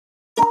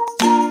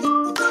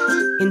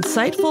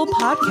Insightful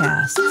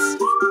podcasts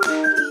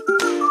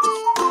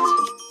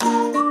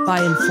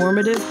by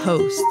informative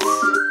hosts.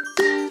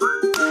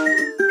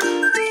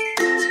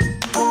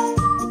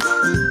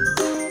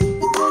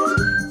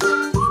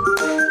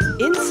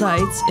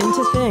 Insights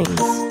into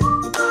Things,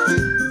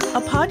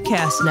 a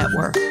podcast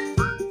network.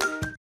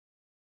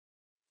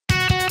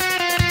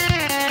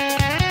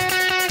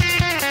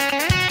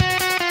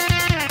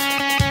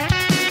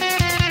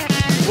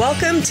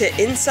 Welcome to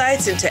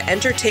Insights into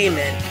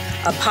Entertainment,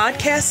 a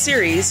podcast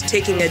series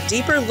taking a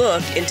deeper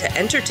look into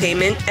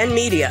entertainment and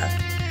media.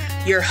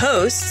 Your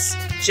hosts,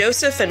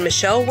 Joseph and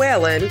Michelle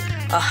Whalen,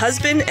 a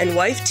husband and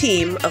wife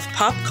team of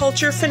pop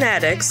culture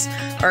fanatics,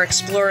 are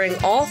exploring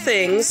all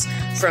things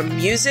from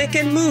music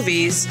and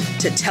movies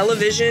to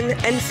television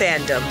and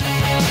fandom.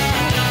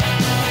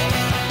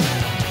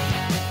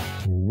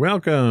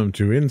 Welcome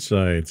to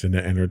Insights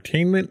into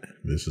Entertainment.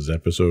 This is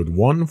episode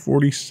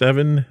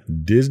 147,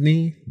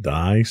 Disney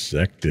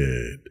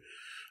Dissected.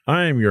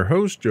 I am your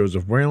host,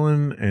 Joseph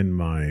Whalen, and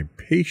my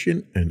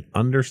patient and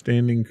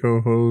understanding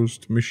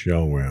co-host,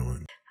 Michelle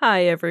Whalen.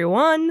 Hi,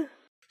 everyone.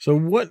 So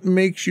what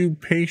makes you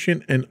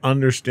patient and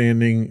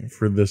understanding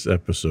for this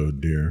episode,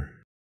 dear?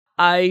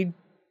 I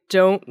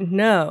don't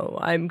know.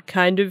 I'm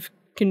kind of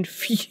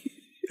confused.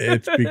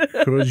 It's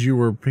because you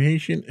were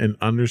patient and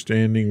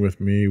understanding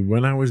with me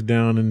when I was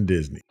down in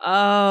Disney.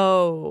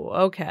 Oh,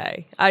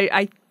 okay.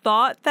 I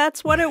thought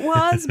that's what it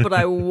was, but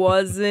I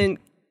wasn't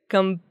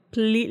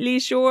completely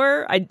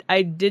sure.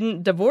 I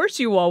didn't divorce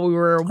you while we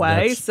were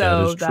away,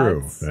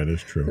 that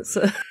is true.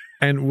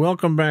 And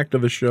welcome back to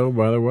the show,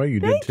 by the way. You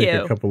did take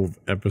a couple of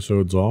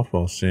episodes off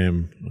while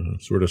Sam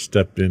sort of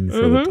stepped in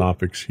for the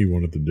topics he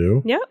wanted to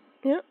do. Yep.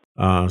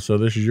 So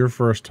this is your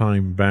first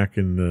time back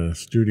in the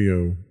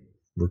studio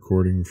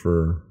recording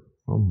for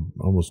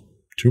almost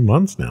 2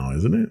 months now,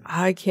 isn't it?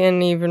 I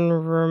can't even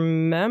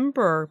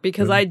remember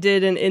because I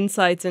did an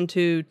Insights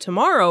into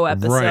Tomorrow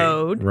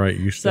episode. Right.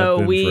 You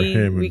stepped in for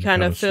him. We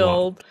kind of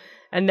filled, swapped.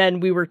 And then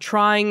we were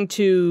trying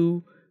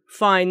to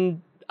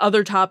find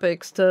other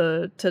topics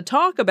to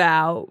talk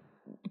about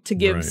to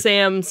give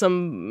Sam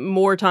some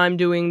more time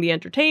doing the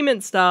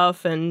entertainment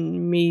stuff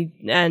and me,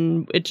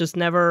 and it just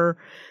never,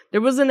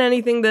 there wasn't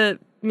anything that,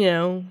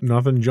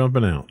 nothing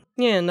jumping out.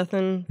 Yeah,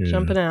 nothing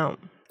jumping out.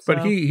 So.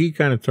 But he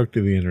kind of took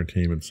to the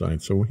entertainment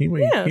side, so he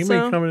may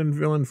come in and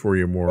fill in for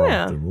you more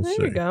often. We'll see.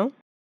 There you go.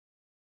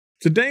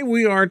 Today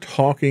we are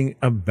talking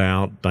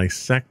about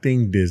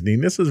dissecting Disney.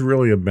 And this is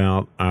really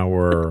about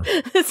our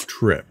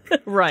trip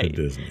to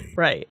Disney.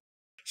 Right.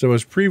 So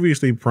as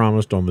previously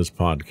promised on this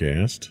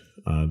podcast,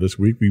 this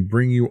week we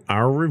bring you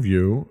our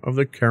review of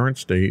the current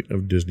state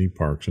of Disney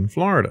parks in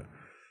Florida.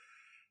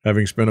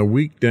 Having spent a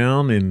week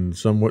down in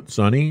somewhat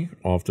sunny,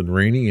 often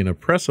rainy, and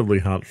oppressively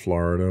hot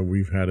Florida,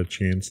 we've had a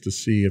chance to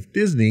see if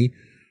Disney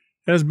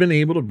has been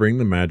able to bring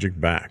the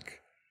magic back.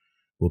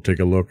 We'll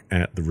take a look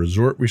at the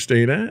resort we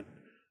stayed at,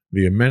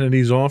 the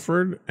amenities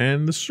offered,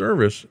 and the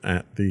service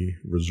at the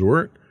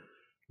resort.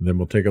 And then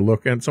we'll take a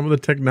look at some of the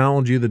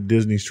technology that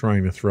Disney's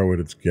trying to throw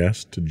at its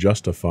guests to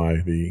justify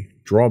the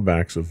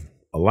drawbacks of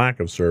a lack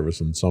of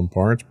service in some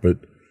parts, but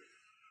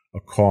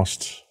a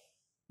cost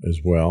as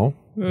well,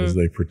 as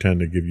they pretend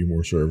to give you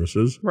more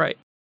services. Right.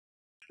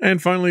 And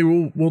finally,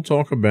 we'll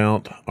talk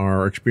about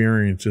our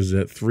experiences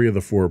at 3 of the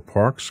 4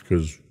 parks,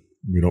 because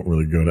we don't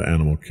really go to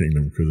Animal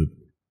Kingdom because it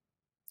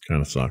kind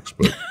of sucks.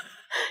 But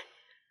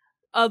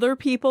other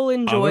people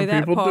enjoy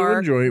that park. Other people do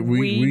enjoy it.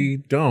 We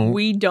don't.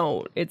 We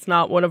don't. It's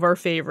not one of our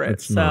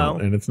favorites. It's not.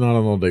 And it's not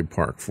an all-day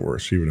park for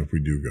us, even if we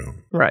do go.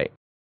 Right.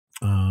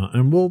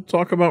 And we'll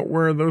talk about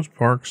where those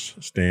parks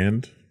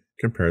stand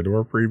compared to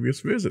our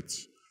previous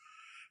visits.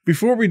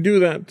 Before we do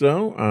that,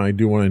 though, I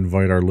do want to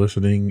invite our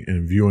listening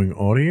and viewing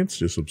audience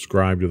to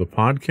subscribe to the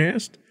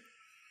podcast.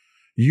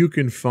 You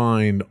can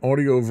find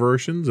audio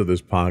versions of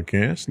this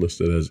podcast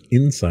listed as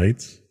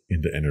Insights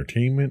into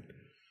Entertainment.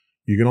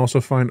 You can also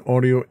find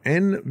audio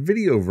and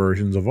video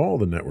versions of all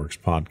the network's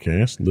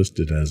podcasts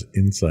listed as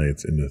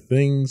Insights into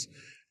Things,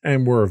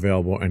 and we're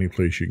available any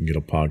place you can get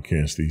a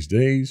podcast these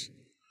days.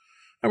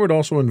 I would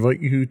also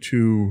invite you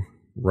to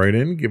write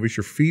in, give us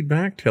your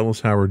feedback, tell us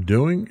how we're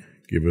doing.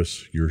 Give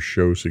us your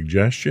show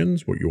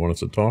suggestions, what you want us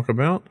to talk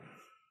about.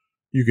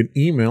 You can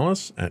email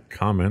us at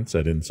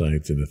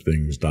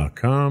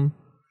comments@insightsintothings.com.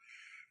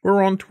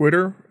 We're on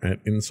Twitter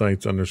at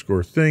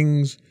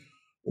insights_things,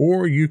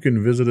 or you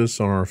can visit us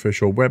on our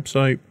official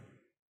website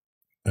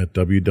at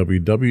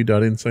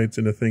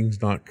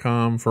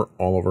www.insightsintothings.com for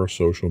all of our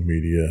social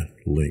media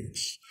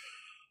links.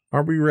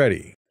 Are we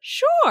ready?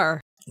 Sure.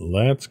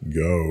 Let's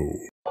go.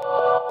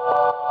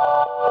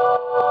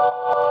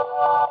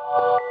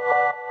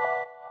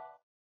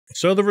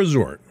 So the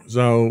resort.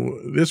 So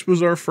this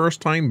was our first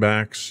time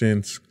back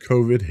since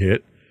COVID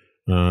hit.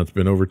 It's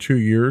been over 2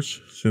 years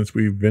since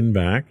we've been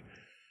back.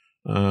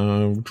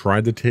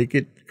 Tried to take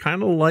it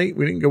kind of light.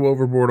 We didn't go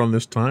overboard on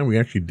this time. We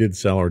actually did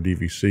sell our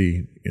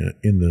DVC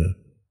in the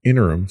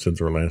interim since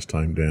our last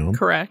time down.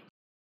 Correct.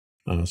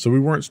 So we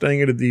weren't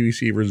staying at a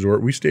DVC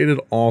resort. We stayed at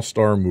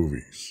All-Star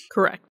Movies.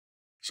 Correct.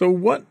 So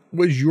what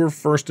was your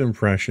first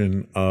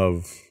impression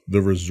of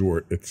the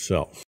resort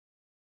itself?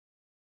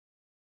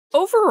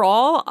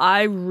 Overall,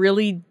 I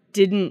really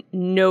didn't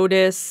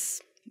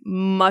notice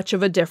much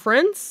of a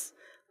difference.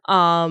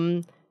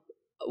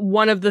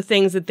 One of the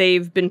things that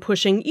they've been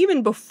pushing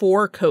even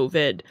before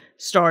COVID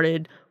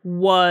started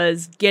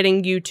was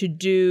getting you to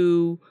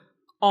do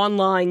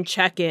online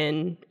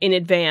check-in in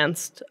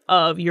advance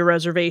of your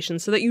reservation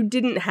so that you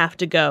didn't have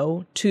to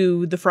go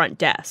to the front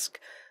desk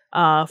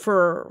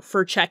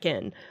for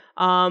check-in.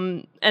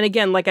 And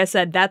again, like I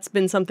said, that's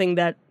been something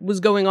that was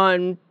going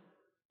on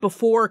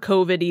before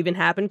COVID even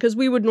happened, because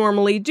we would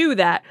normally do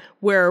that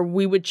where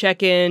we would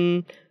check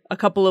in a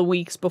couple of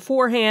weeks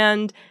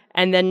beforehand,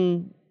 and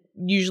then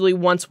usually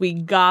once we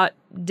got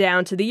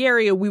down to the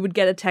area, we would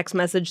get a text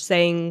message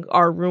saying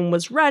our room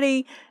was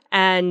ready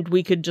and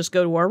we could just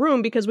go to our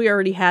room because we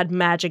already had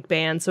Magic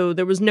Band. So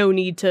there was no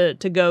need to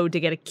go to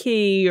get a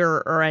key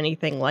or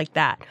anything like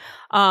that.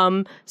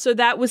 So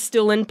that was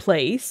still in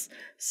place.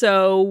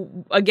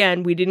 So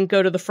again, we didn't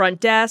go to the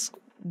front desk.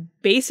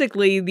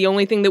 Basically, the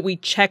only thing that we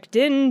checked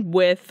in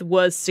with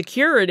was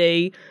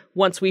security.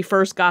 Once we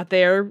first got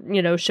there,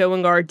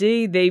 showing our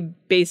ID, they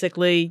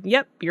basically,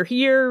 yep, you're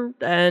here.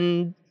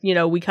 And,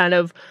 we kind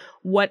of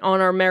went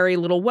on our merry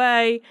little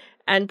way.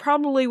 And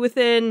probably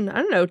within,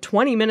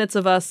 20 minutes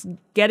of us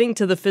getting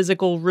to the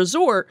physical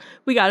resort,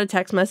 we got a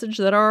text message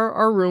that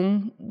our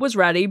room was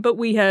ready, but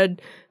we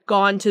had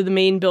gone to the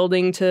main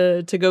building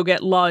to go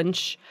get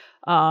lunch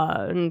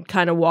and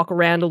kind of walk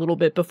around a little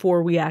bit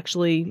before we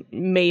actually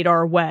made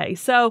our way.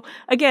 So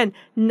again,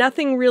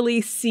 nothing really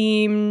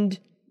seemed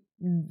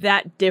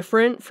that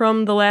different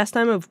from the last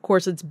time. Of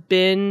course, it's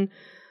been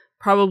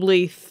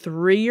probably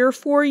 3 or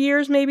 4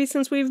 years maybe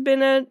since we've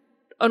been at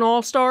an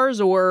All-Stars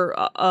or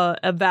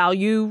a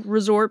value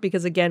resort,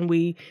 because again,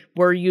 we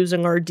were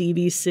using our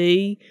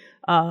DVC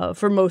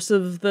for most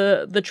of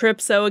the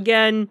trip. So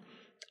again,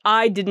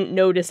 I didn't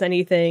notice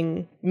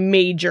anything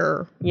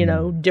major,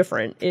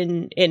 different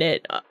in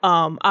it.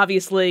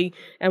 Obviously,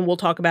 and we'll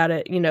talk about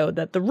it,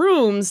 that the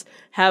rooms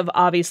have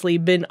obviously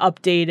been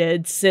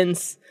updated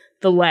since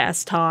the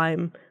last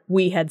time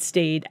we had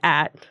stayed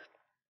at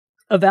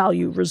a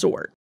value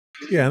resort.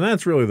 Yeah, and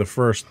that's really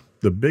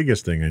the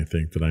biggest thing I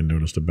think that I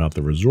noticed about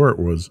the resort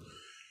was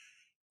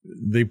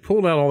they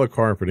pulled out all the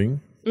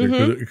carpeting.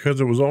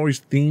 Because it was always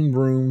themed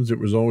rooms. It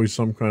was always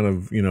some kind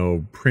of,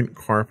 print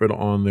carpet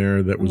on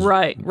there that was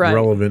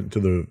relevant to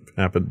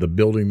the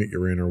building that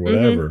you're in or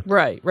whatever.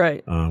 Right.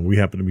 We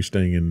happened to be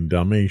staying in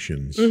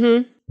Dalmatians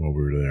while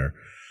we were there.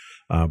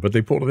 But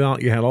they pulled it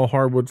out. You had all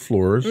hardwood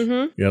floors.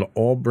 You had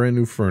all brand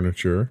new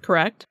furniture.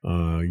 Correct.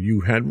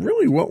 You had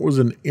really what was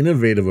an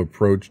innovative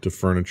approach to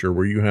furniture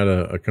where you had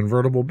a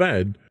convertible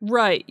bed.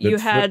 Right. You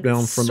had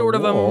sort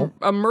of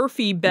a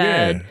Murphy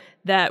bed. Yeah.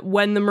 That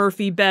when the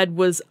Murphy bed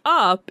was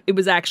up, it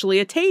was actually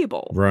a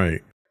table.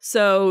 Right.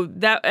 So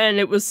and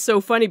it was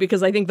so funny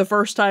because I think the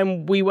first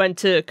time we went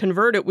to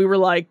convert it, we were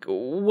like,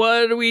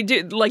 what do we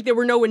do? Like there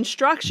were no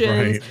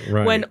instructions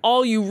when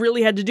all you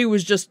really had to do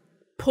was just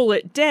pull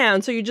it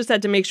down. So you just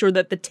had to make sure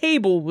that the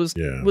table was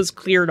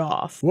cleared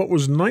off. What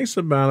was nice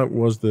about it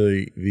was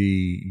the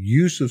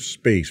use of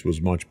space was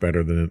much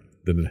better than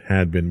it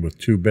had been with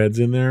two beds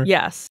in there.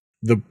 Yes.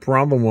 The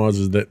problem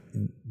is that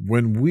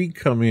when we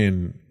come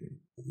in,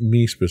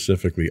 me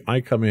specifically,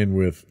 I come in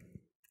with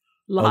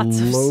a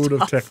load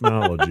of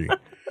technology.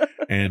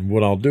 And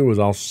what I'll do is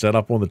I'll set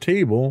up on the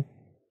table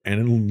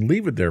and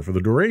leave it there for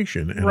the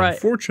duration. And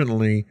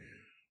unfortunately,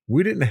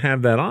 we didn't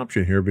have that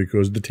option here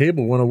because the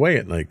table went away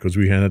at night because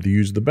we had to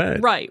use the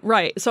bed.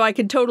 Right. So I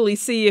could totally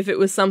see if it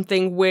was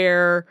something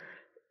where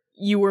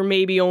you were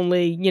maybe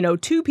only,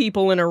 2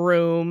 people in a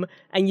room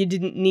and you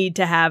didn't need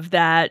to have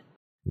that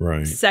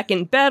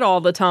second bed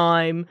all the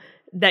time,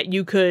 that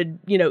you could,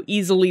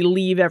 easily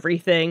leave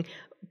everything.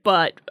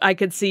 But I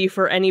could see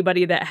for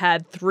anybody that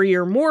had 3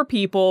 or more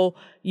people,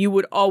 you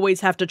would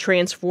always have to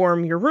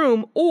transform your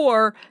room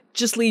or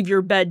just leave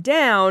your bed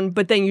down,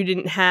 but then you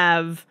didn't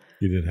have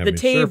the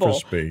table.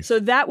 Space. So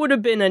that would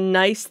have been a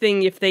nice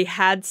thing if they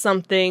had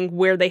something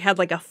where they had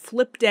like a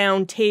flip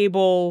down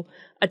table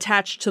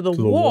attached to the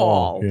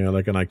wall. Yeah,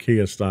 like an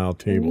IKEA style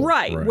table.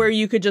 Right, where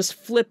you could just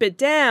flip it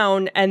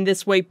down and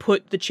this way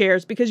put the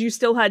chairs, because you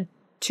still had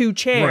 2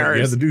 chairs. Right,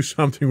 you had to do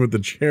something with the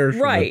chairs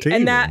from the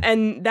table.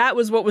 And that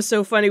was what was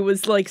so funny,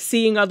 was like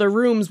seeing other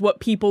rooms,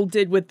 what people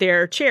did with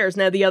their chairs.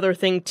 Now, the other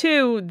thing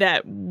too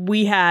that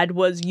we had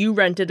was you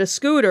rented a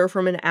scooter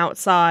from an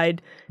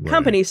outside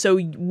company, so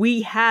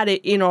we had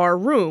it in our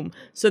room.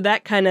 So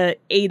that kind of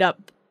ate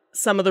up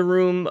some of the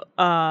room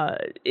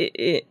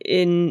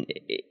in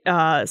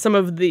some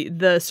of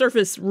the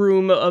surface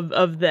room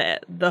of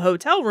the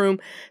hotel room.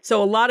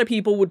 So a lot of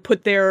people would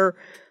put their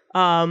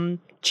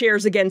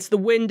chairs against the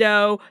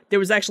window. There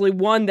was actually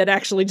one that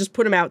actually just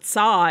put them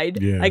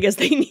outside. Yeah. I guess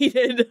they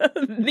needed,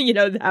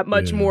 that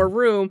much more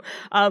room.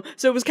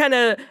 So it was kind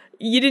of,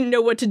 you didn't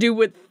know what to do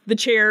with the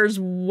chairs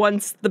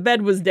once the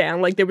bed was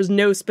down. Like there was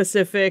no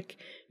specific,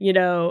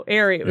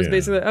 area. It was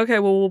basically, okay,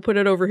 well, we'll put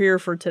it over here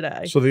for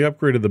today. So they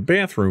upgraded the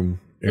bathroom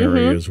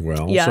area as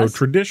well. Yes. So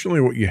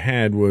traditionally what you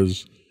had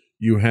was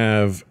you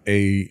have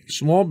a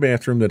small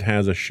bathroom that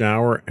has a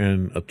shower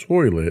and a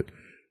toilet,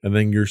 and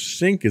then your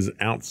sink is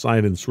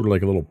outside in sort of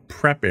like a little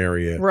prep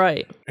area.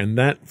 Right. And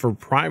that, for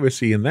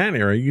privacy in that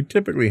area, you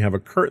typically have a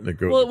curtain that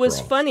goes Well, it was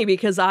across. funny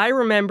because I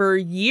remember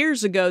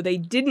years ago they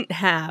didn't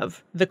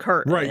have the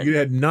curtain. Right, you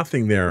had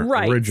nothing there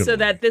originally. So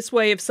that this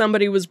way, if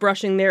somebody was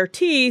brushing their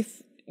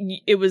teeth,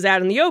 it was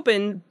out in the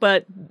open,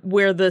 but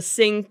where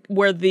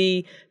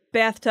the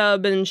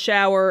bathtub and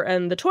shower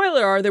and the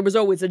toilet are, there was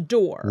always a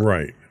door.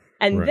 Right.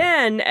 And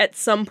then at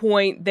some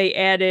point they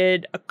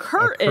added a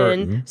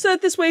curtain so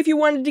that this way if you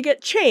wanted to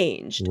get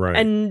changed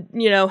and,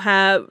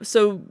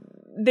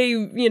 they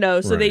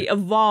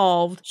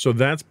evolved. So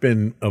that's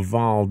been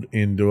evolved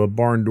into a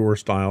barn door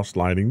style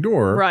sliding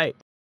door. Right.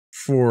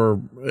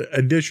 For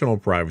additional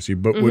privacy.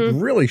 But what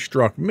really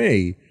struck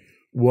me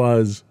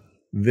was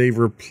they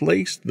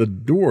replaced the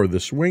door, the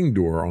swing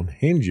door on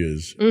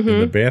hinges in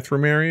the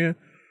bathroom area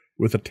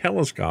with a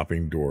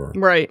telescoping door.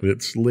 Right.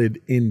 That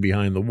slid in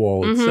behind the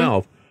wall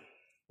itself,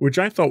 which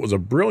I thought was a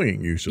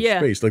brilliant use of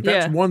space. Like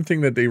that's one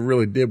thing that they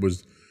really did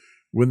was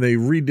when they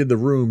redid the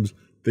rooms,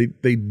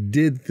 they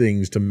did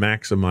things to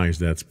maximize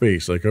that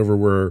space. Like over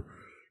where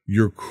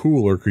your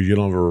cooler, because you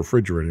don't have a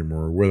refrigerator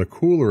anymore, where the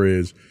cooler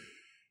is,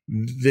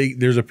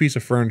 there's a piece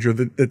of furniture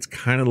that's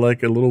kind of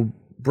like a little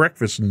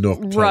breakfast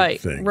nook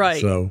type thing.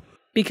 Right. So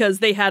because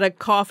they had a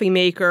coffee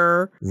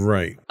maker,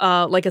 right?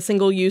 Like a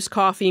single-use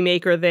coffee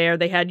maker there.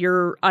 They had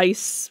your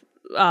ice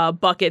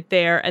bucket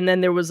there, and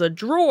then there was a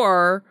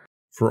drawer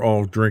for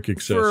all drink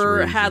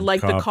accessories. Had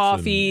like the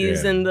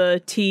coffees and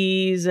the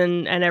teas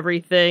and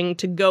everything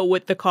to go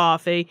with the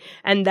coffee.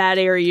 And that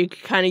area you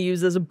could kind of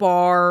use as a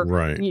bar.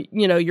 Right.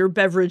 Your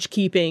beverage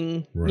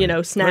keeping,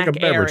 snack like a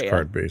beverage area.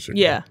 cart,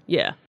 basically. Yeah,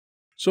 yeah.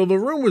 So the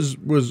room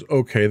was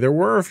okay. There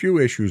were a few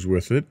issues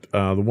with it.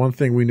 The one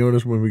thing we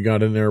noticed when we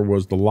got in there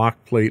was the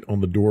lock plate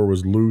on the door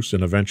was loose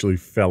and eventually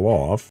fell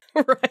off.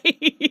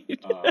 Right.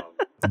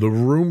 The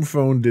room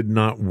phone did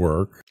not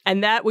work.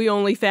 And that we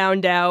only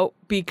found out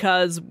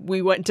because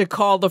we went to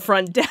call the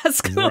front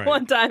desk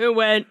one time and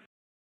went.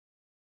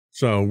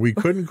 So we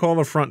couldn't call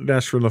the front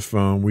desk from the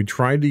phone. We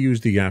tried to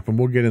use the app, and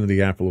we'll get into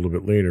the app a little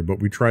bit later, but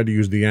we tried to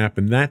use the app,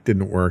 and that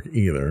didn't work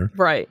either.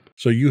 Right.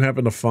 So you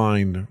happened to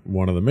find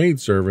one of the maid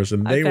service,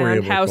 and they were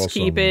able to call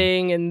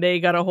housekeeping, and they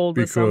got a hold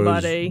of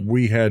somebody.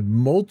 We had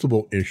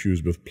multiple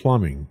issues with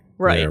plumbing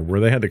there, where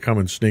they had to come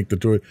and snake the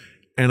toilet.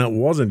 And it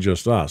wasn't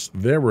just us.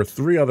 There were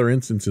 3 other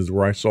instances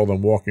where I saw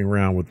them walking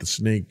around with the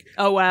snake.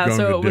 Oh, wow.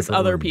 So it was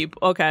other people.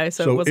 Okay.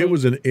 So it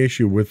was an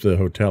issue with the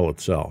hotel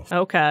itself.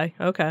 Okay.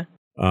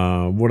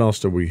 What else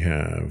did we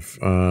have?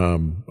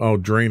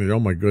 Drainage. Oh,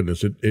 my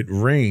goodness. It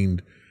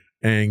rained,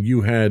 and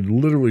you had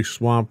literally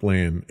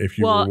swampland if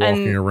you were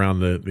walking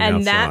around the outside.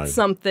 And that's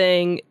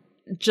something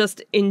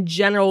just in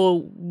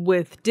general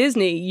with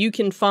Disney you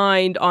can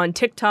find on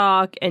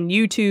TikTok and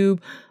YouTube.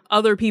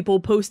 Other people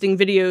posting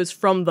videos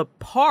from the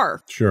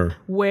park. Sure.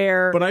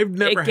 But I've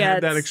never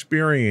had that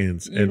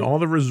experience in all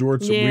the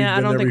resorts that we've been there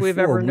before. I don't think we've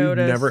ever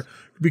noticed.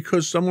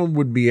 Because someone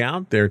would be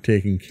out there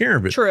taking care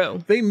of it.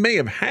 True. They may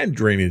have had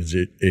drainage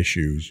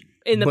issues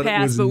in the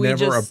past, but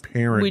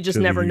we just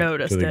never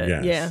noticed it.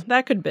 Guests. Yeah,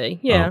 that could be.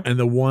 Yeah. And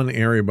the one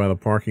area by the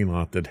parking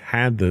lot that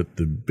had the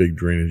big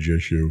drainage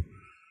issue,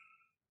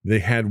 they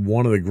had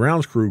one of the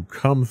grounds crew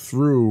come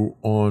through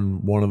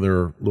on one of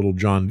their little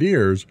John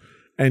Deeres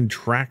and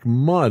track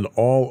mud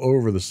all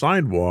over the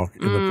sidewalk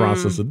in the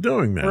process of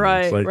doing that.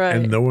 Right,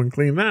 And no one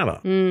cleaned that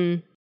up.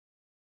 And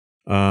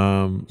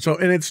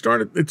it's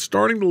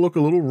starting to look a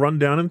little run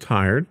down and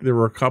tired. There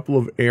were a couple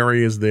of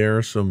areas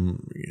there.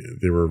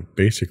 They were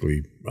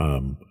basically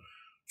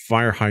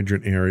fire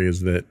hydrant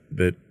areas that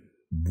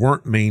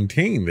weren't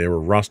maintained. They were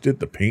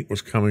rusted. The paint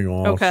was coming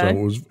off. Okay.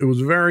 So it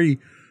was very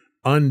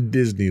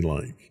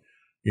un-Disney-like.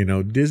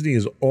 Disney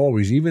is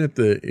always, even at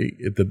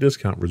the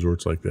discount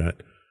resorts like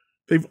that,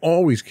 they've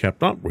always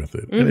kept up with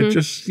it. And it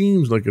just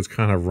seems like it's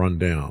kind of run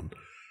down.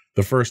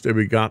 The first day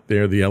we got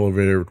there, the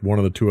elevator, one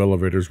of the 2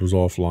 elevators was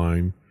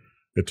offline.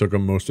 It took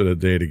them most of the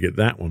day to get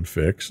that one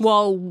fixed.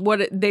 Well,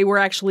 they were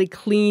actually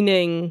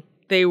cleaning.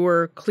 They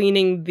were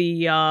cleaning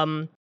the,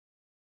 I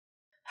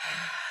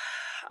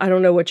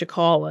don't know what you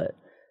call it.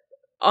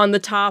 On the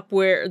top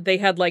where they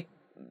had like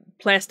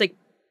plastic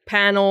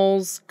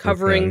panels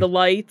covering the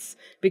lights,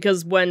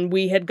 because when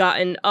we had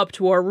gotten up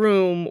to our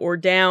room or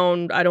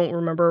down, I don't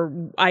remember,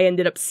 I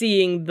ended up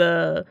seeing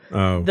the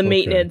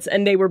maintenance,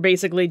 and they were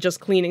basically just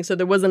cleaning. So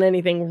there wasn't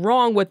anything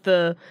wrong with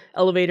the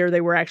elevator.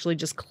 They were actually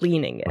just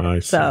cleaning it. I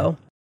see.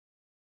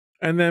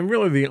 And then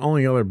really the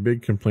only other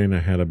big complaint I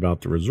had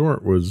about the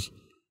resort was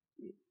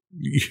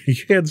you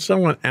had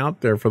someone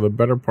out there for the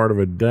better part of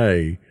a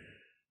day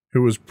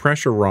who was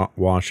pressure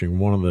washing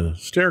one of the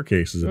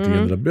staircases at the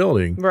end of the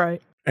building.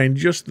 Right. And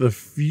just the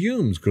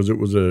fumes, because it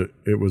was an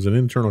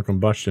internal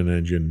combustion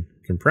engine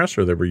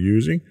compressor they were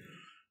using.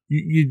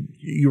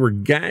 You were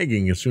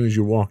gagging as soon as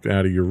you walked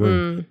out of your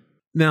room.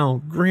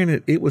 Now,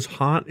 granted, it was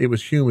hot, it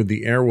was humid,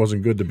 the air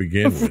wasn't good to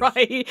begin with.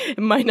 Right. It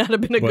might not have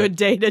been a good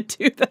day to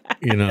do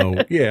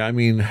that. Yeah, I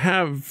mean,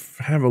 have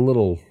a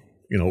little,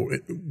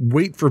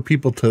 wait for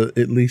people to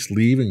at least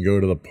leave and go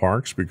to the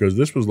parks, because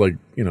this was like,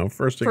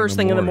 first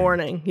thing in the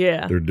morning.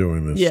 Yeah. They're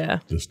doing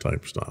this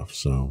type stuff.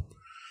 So,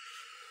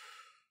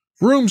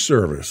 room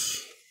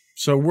service.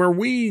 So where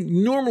we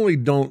normally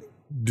don't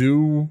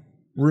do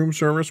room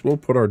service, we'll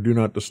put our do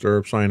not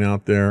disturb sign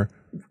out there.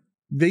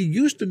 They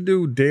used to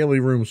do daily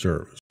room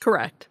service.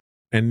 Correct.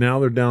 And now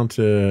they're down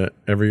to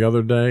every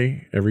other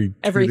day, every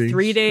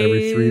 3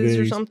 days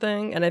or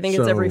something. And I think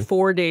it's every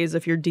 4 days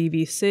if you're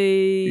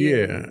DVC.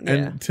 Yeah.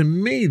 And to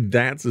me,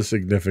 that's a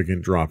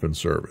significant drop in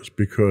service,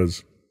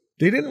 because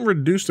they didn't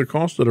reduce the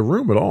cost of the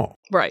room at all.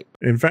 Right.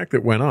 In fact,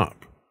 it went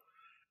up.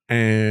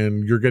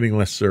 And you're getting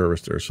less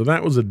service there. So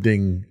that was a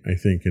ding, I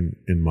think,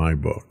 in my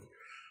book.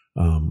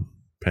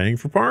 Paying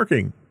for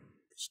parking.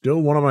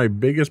 Still one of my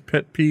biggest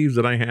pet peeves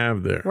that I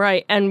have there.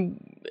 Right. And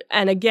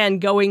again,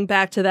 going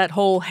back to that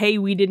whole, hey,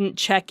 we didn't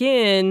check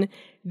in,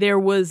 there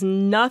was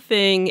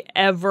nothing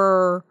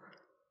ever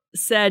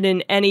said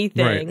in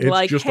anything. Right.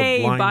 Like,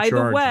 hey, by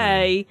the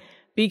way,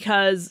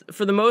 because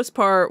for the most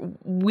part,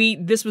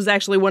 this was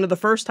actually one of the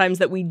first times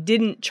that we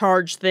didn't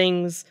charge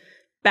things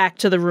back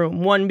to the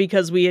room. One,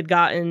 because we had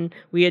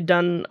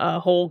done a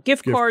whole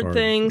gift card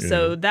thing,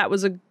 so that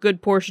was a good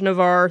portion of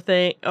our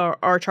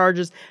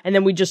charges, and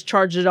then we just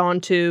charged it on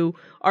to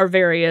our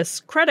various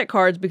credit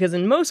cards, because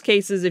in most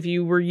cases, if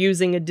you were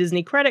using a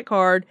Disney credit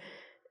card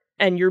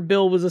and your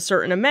bill was a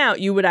certain amount,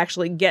 you would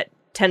actually get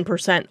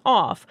 10%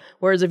 off.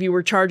 Whereas if you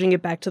were charging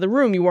it back to the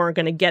room, you weren't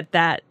going to get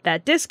that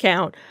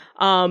discount.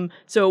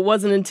 So it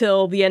wasn't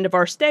until the end of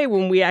our stay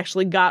when we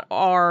actually got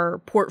our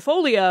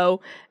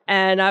portfolio,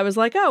 and I was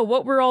like, oh,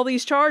 what were all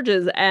these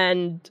charges?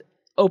 And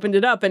opened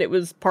it up, and it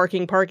was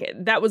parking.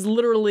 That was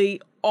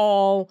literally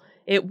all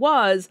it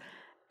was.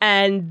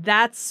 And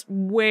that's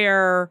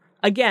where,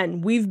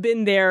 again, we've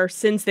been there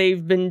since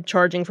they've been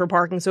charging for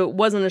parking, so it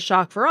wasn't a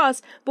shock for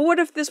us. But what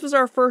if this was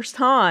our first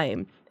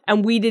time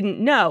and we didn't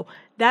know?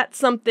 That's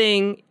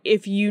something,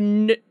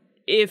 granted,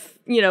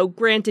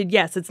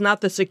 yes, it's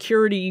not the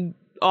security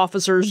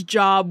officer's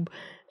job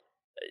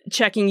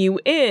checking you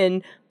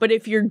in, but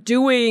if you're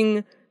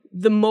doing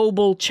the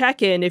mobile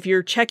check-in, if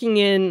you're checking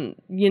in,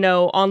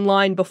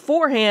 online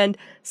beforehand,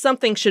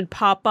 something should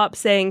pop up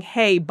saying,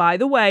 hey, by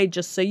the way,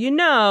 just so you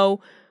know,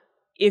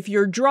 if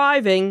you're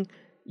driving,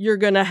 you're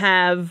going to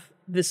have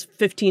this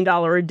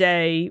 $15 a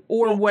day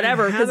or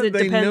whatever. How did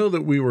they know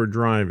that we were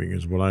driving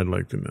is what I'd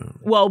like to know.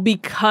 Well,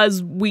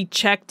 because we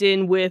checked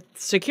in with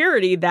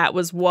security, that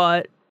was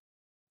what.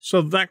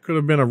 So that could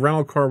have been a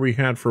rental car we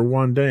had for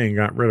one day and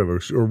got rid of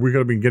it, or we could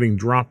have been getting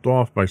dropped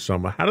off by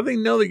someone. How do they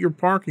know that you're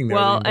parking there?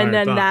 Well, and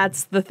then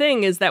that's the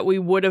thing, is that we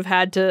would have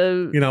had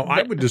to.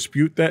 I would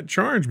dispute that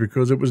charge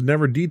because it was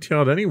never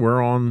detailed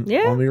anywhere on the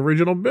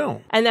original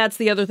bill. And that's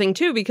the other thing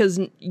too, because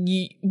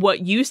what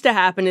used to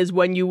happen is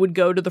when you would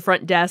go to the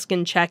front desk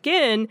and check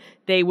in,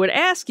 they would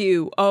ask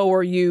you, "Oh,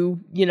 are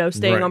you,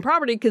 staying on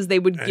property?" Because they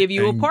would give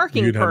you a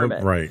parking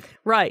permit.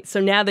 Right.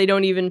 So now they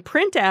don't even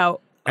print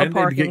out. And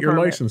they'd get your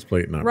license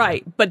plate number.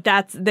 Right. But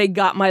they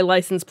got my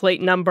license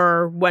plate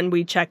number when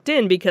we checked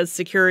in, because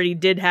security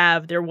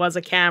there was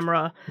a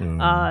camera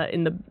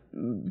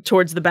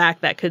towards the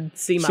back that could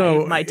see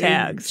my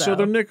tag. So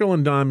they're nickel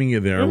and diming you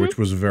there, which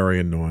was very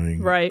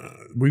annoying. Right.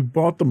 We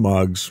bought the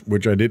mugs,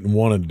 which I didn't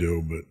want to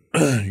do,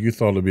 but you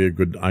thought it'd be a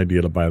good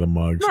idea to buy the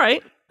mugs.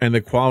 Right. And the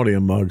quality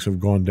of mugs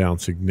have gone down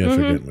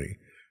significantly.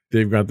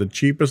 They've got the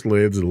cheapest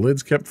lids. The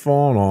lids kept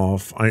falling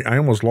off. I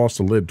almost lost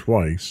the lid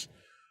twice.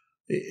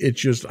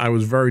 It's just, I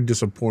was very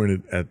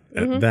disappointed at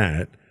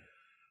that,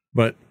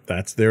 but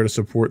that's there to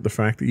support the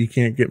fact that you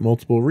can't get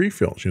multiple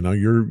refills.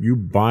 You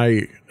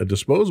buy a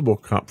disposable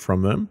cup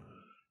from them,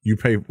 you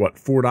pay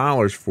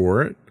 $4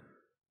 for it,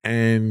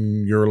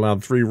 and you're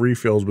allowed 3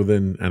 refills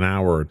within an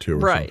hour or two,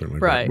 or something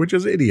like that, which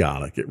is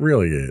idiotic. It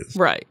really is.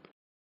 Right.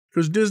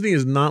 Because Disney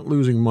is not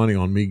losing money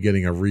on me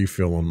getting a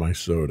refill on my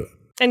soda.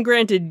 And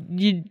granted,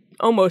 you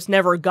almost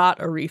never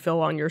got a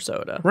refill on your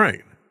soda.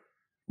 Right.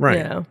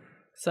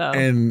 So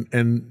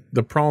and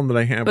the problem that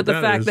I have with that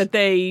is, but the fact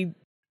that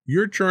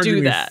you're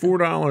charging me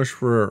 $4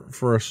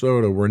 for a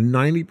soda, where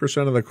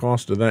 90% of the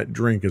cost of that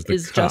drink is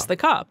cup. Just the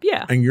cup,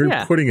 yeah. And you're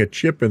putting a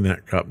chip in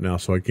that cup now,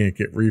 so I can't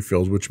get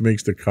refills, which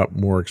makes the cup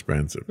more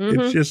expensive.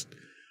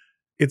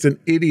 It's an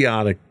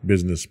idiotic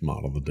business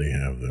model that they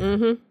have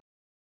there.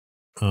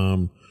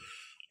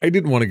 I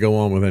didn't want to go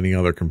on with any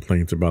other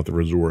complaints about the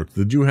resorts.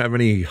 Did you have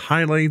any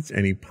highlights,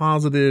 any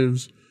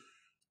positives?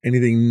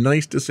 Anything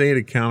nice to say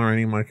to counter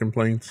any of my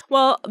complaints?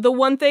 Well, the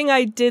one thing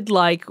I did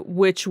like,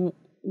 which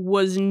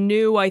was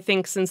new, I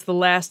think, since the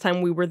last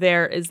time we were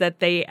there, is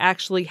that they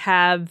actually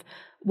have,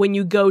 when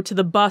you go to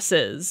the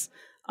buses,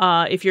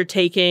 if you're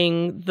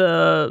taking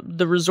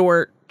the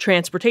resort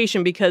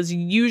transportation, because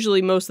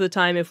usually most of the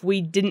time, if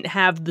we didn't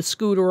have the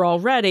scooter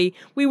already,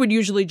 we would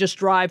usually just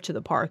drive to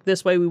the park.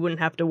 This way we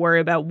wouldn't have to worry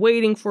about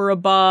waiting for a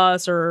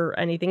bus or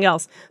anything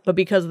else. But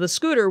because of the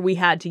scooter, we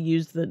had to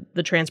use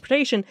the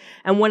transportation.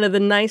 And one of the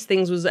nice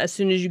things was, as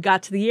soon as you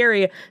got to the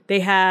area,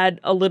 they had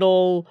a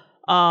little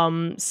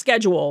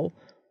schedule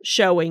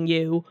showing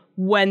you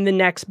when the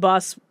next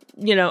bus,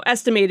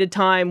 estimated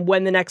time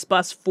when the next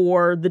bus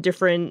for the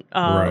different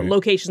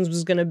locations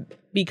was going to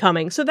be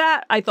coming. So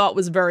that I thought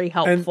was very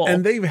helpful.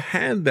 And they've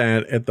had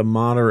that at the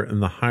moderate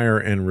and the higher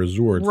end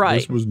resorts.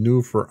 Right. This was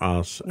new for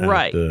us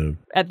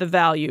at the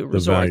value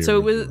resort. So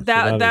it was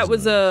that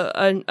was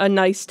nice. a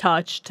nice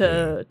touch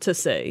to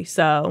see.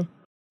 So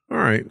all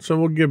right. So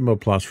we'll give them a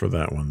plus for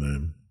that one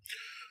then.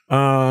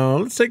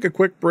 Let's take a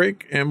quick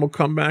break and we'll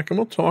come back and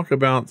we'll talk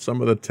about some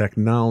of the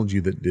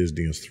technology that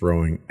Disney is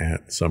throwing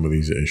at some of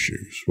these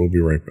issues. We'll be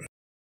right back.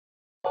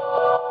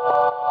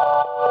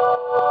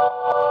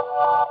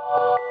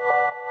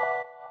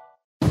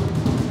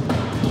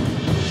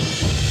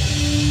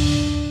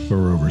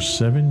 For over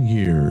 7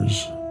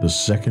 years, the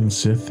Second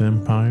Sith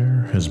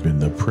Empire has been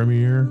the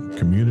premier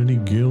community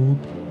guild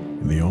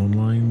in the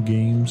online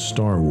game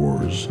Star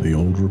Wars: The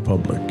Old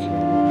Republic.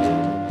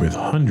 With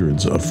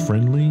hundreds of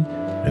friendly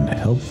and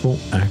helpful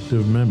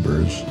active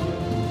members,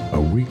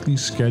 a weekly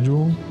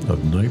schedule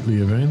of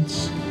nightly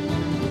events,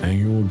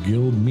 annual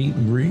guild meet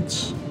and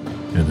greets,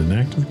 and an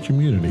active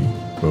community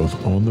both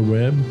on the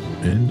web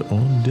and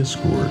on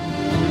Discord.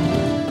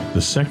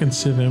 The Second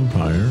Sith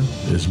Empire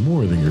is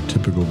more than your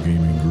typical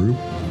gaming group.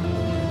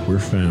 We're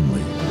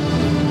family.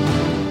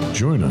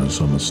 Join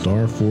us on the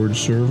Starforge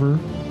server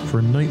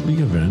for nightly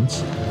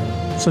events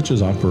such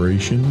as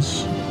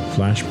operations,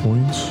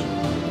 flashpoints,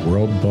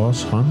 world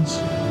boss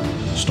hunts,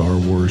 Star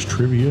Wars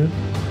trivia,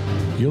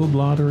 guild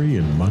lottery,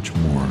 and much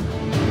more.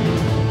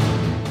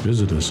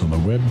 Visit us on the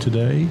web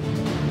today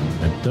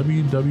at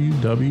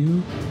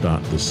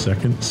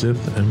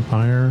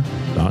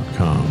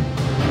www.thesecondsithempire.com.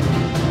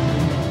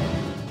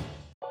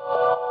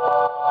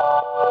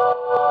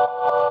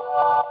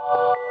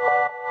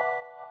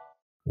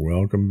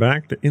 Welcome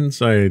back to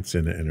Insights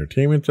into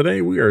Entertainment.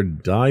 Today we are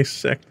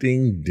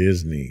dissecting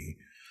Disney.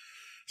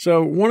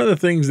 So one of the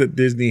things that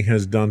Disney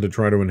has done to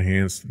try to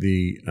enhance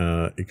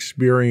the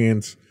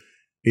experience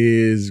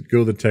is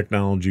go the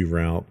technology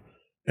route.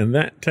 And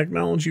that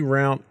technology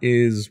route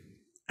is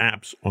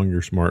apps on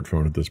your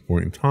smartphone at this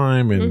point in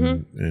time,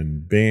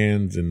 and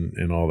bands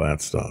and all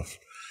that stuff.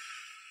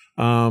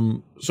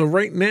 So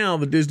right now,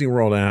 the Disney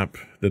World app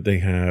that they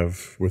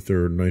have with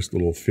their nice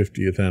little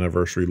 50th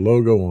anniversary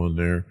logo on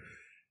there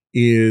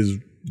is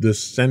the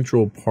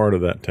central part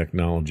of that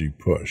technology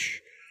push.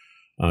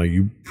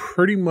 You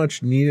pretty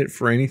much need it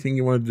for anything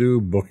you want to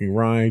do: booking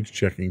rides,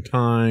 checking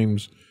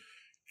times,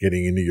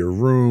 getting into your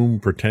room,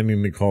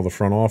 pretending to call the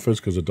front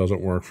office because it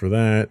doesn't work for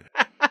that.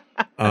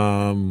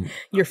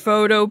 Your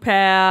photo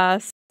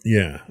pass.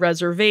 Yeah.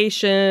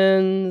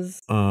 Reservations.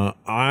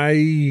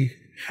 I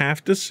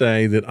have to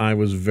say that I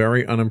was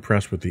very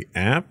unimpressed with the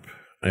app.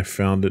 I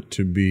found it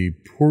to be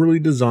poorly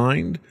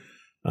designed.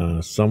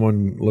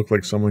 Someone looked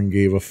like someone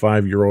gave a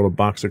 5-year-old a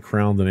box of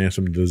crowns and asked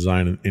him to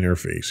design an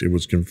interface. It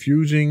was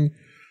confusing.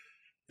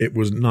 It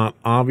was not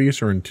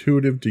obvious or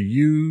intuitive to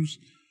use.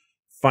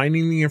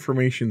 Finding the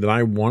information that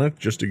I wanted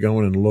just to go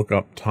in and look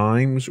up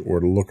times or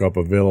to look up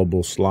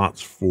available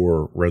slots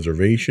for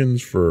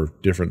reservations for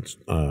different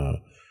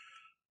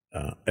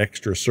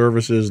extra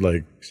services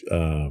like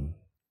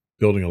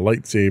building a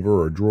lightsaber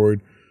or a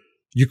droid,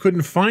 you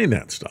couldn't find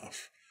that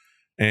stuff.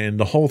 And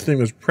the whole thing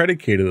was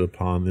predicated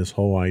upon this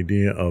whole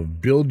idea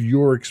of build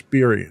your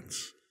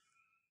experience.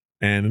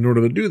 And in order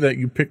to do that,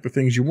 you pick the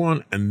things you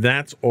want, and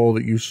that's all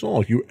that you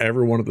saw. If you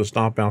ever wanted to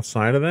stop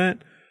outside of that,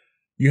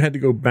 you had to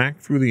go back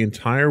through the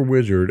entire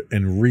wizard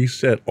and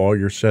reset all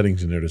your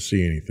settings in there to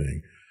see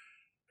anything.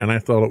 And I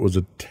thought it was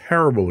a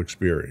terrible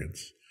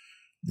experience.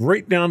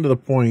 Right down to the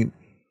point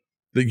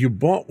that you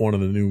bought one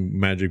of the new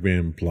Magic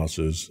Band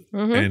Pluses.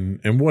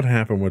 And what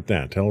happened with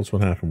that? Tell us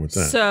what happened with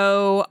that.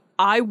 So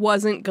I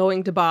wasn't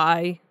going to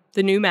buy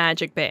the new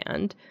Magic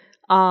Band,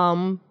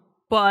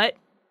 but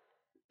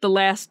the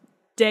last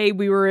day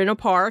we were in a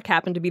park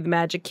happened to be the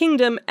Magic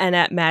Kingdom, and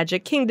at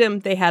Magic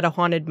Kingdom they had a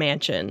Haunted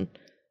Mansion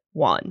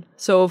one.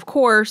 So of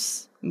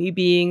course, me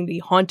being the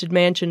Haunted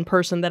Mansion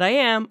person that I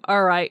am,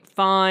 all right,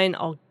 fine,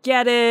 I'll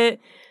get it,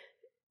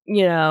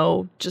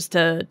 just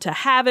to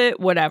have it,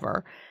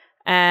 whatever.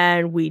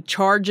 And we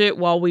charge it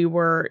while we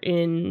were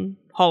in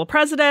Hall of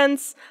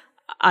Presidents.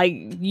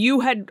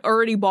 You had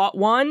already bought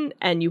one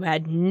and you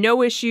had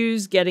no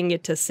issues getting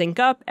it to sync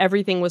up.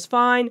 Everything was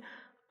fine.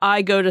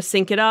 I go to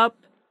sync it up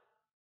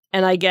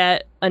and I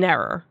get an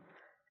error.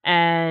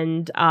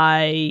 And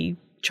I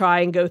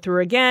try and go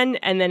through again,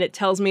 and then it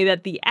tells me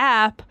that the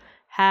app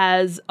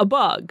has a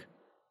bug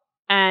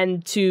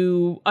and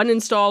to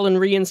uninstall and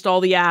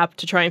reinstall the app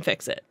to try and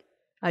fix it.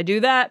 I do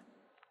that.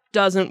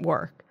 Doesn't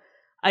work.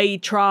 I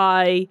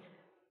try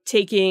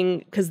taking,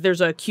 because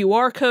there's a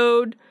QR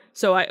code.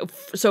 So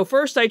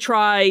first I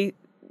try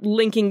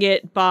linking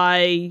it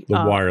by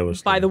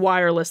the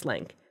wireless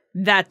link.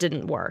 That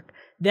didn't work.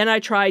 Then I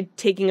tried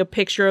taking a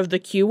picture of the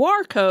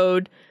QR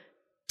code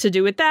to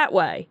do it that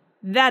way.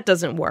 That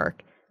doesn't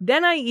work.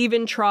 Then I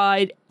even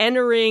tried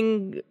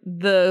entering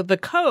the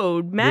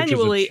code,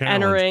 manually Which is a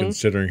challenge entering.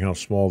 considering how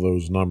small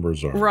those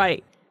numbers are.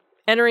 Right.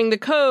 Entering the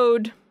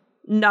code,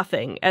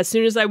 nothing. As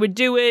soon as I would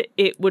do it,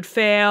 it would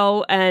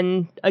fail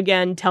and,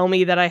 again, tell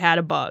me that I had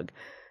a bug.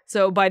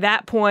 So by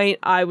that point,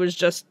 I was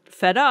just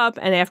fed up.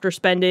 And after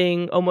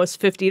spending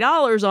almost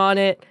 $50 on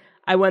it,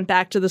 I went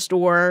back to the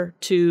store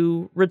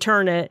to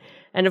return it.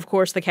 And of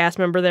course, the cast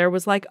member there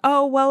was like,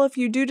 oh, well, if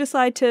you do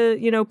decide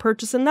to,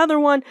 purchase another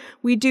one,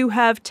 we do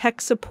have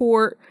tech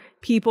support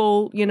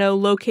people,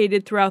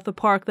 located throughout the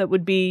park that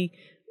would be,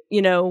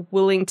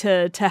 willing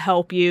to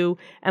help you.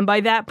 And by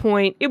that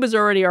point, it was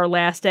already our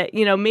last day.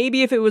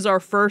 Maybe if it was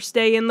our first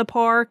day in the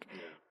park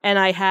and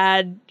I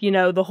had,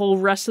 the whole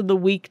rest of the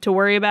week to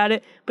worry about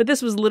it. But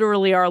this was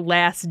literally our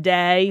last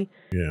day.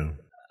 Yeah.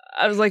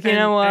 I was like,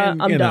 I'm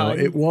done.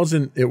 It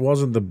wasn't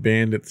the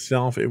band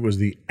itself. It was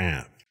the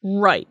app.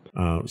 Right.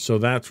 So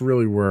that's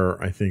really where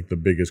I think the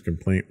biggest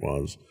complaint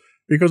was,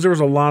 because there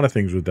was a lot of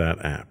things with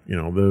that app.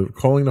 The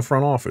calling the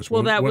front office.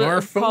 Well, when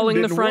our phone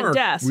calling the front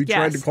desk. We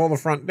tried to call the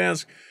front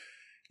desk.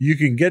 You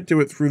can get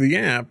to it through the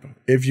app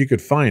if you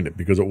could find it,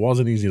 because it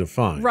wasn't easy to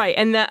find. Right.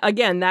 And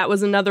that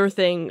was another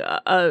thing,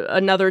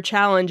 another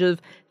challenge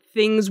of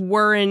things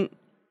weren't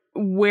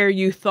where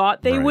you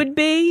thought they would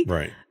be.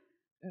 Right.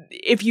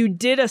 If you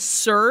did a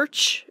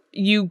search,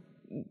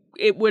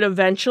 it would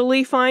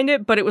eventually find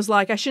it, but it was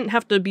like I shouldn't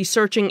have to be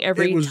searching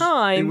every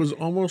time. It was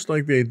almost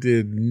like they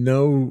did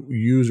no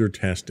user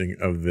testing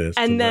of this.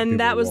 And then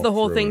that was the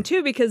whole thing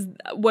too, because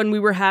when we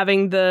were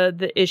having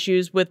the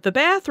issues with the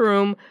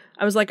bathroom,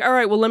 I was like, all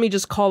right, well, let me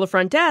just call the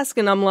front desk.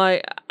 And I'm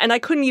like, and I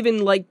couldn't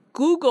even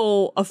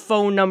Google a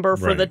phone number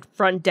for the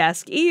front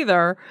desk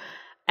either.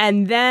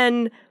 And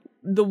then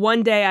the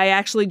one day I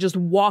actually just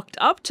walked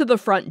up to the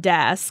front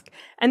desk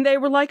and they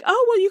were like,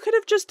 oh, well, you could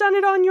have just done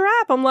it on your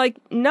app. I'm like,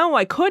 no,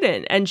 I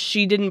couldn't. And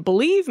she didn't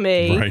believe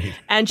me. Right.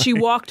 And she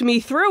walked me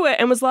through it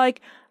and was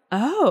like,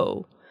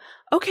 oh,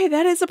 okay,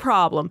 that is a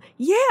problem.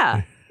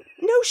 Yeah.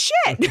 No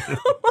shit.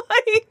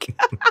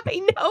 I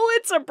know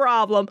it's a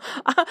problem.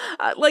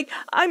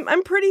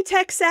 I'm pretty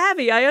tech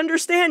savvy. I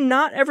understand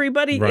not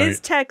everybody is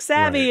tech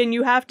savvy and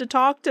you have to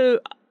talk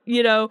to,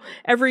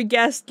 every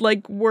guest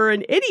like we're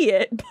an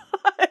idiot.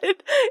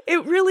 But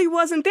it really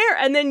wasn't there.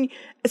 And then,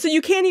 so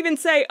you can't even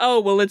say, oh,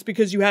 well, it's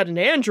because you had an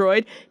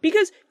Android,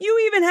 because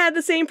you even had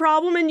the same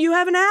problem and you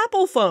have an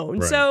Apple phone.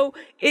 Right. So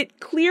it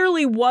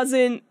clearly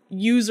wasn't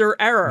user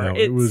error. No,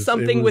 it's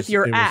something with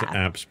your app. It was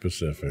app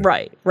specific.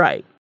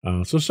 Right.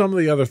 So some of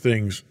the other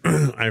things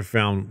I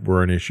found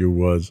were an issue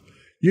was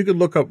you could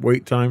look up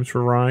wait times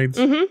for rides.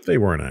 Mm-hmm. They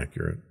weren't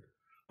accurate.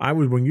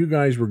 When you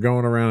guys were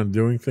going around and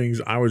doing things,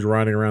 I was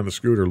riding around the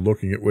scooter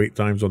looking at wait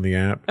times on the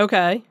app.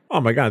 Okay. Oh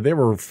my God, they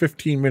were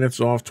 15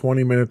 minutes off,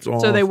 20 minutes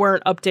off. So they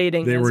weren't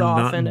updating They as were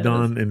often. not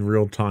done in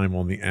real time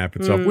on the app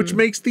itself, which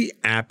makes the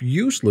app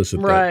useless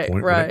at that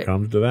point when it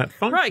comes to that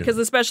function. Right, because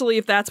especially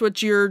if that's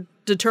what you're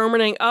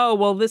determining, oh,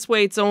 well, this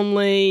wait's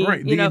only,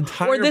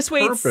 or this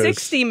wait's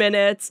 60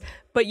 minutes,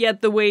 but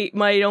yet the wait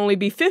might only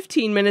be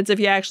 15 minutes if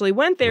you actually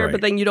went there, but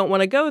then you don't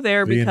want to go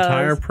there because... The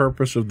entire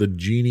purpose of the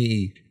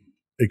Genie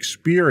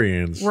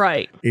experience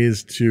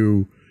is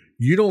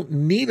you don't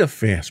need a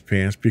fast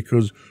pass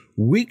because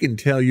we can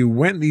tell you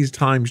when these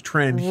times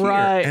trend here,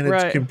 and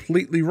it's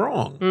completely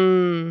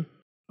wrong.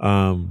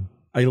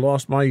 I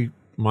lost my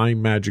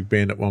Magic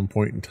Band at one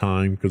point in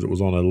time because it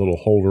was on a little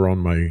holder on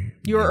my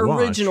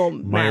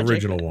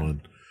original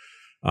one.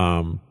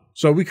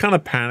 So we kind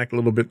of panicked a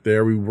little bit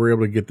there. We were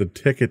able to get the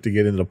ticket to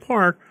get into the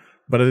park,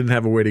 but I didn't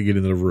have a way to get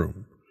into the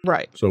room.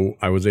 Right. So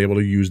I was able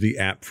to use the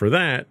app for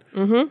that,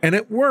 and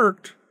it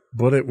worked.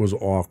 But it was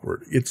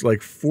awkward. It's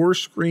like 4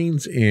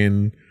 screens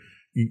in,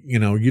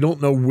 you don't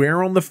know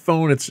where on the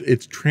phone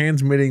it's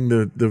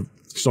transmitting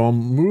so I'm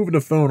moving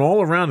the phone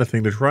all around the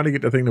thing to try to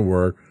get the thing to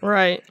work.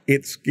 Right.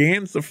 It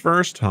scans the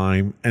first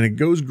time and it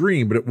goes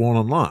green, but it won't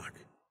unlock.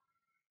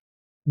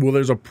 Well,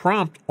 there's a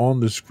prompt on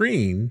the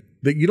screen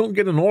that you don't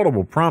get an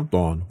audible prompt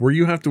on, where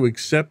you have to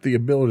accept the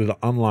ability to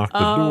unlock the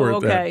door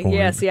at that point.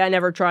 Yeah, see, I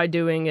never tried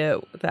doing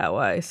it that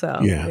way. So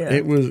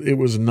it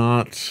was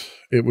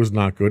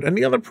not good. And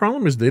the other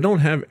problem is they don't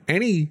have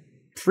any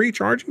free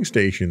charging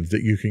stations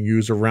that you can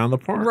use around the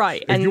park.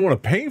 Right. If you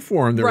want to pay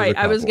for them, there's a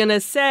couple. I was going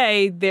to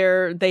say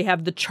they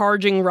have the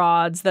charging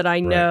rods that I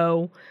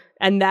know,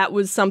 and that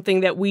was something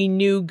that we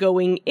knew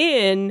going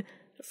in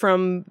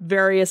from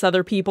various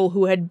other people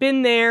who had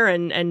been there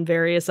and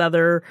various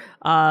other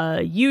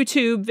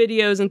YouTube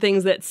videos and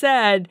things that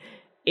said,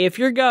 if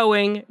you're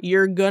going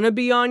to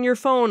be on your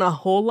phone a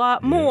whole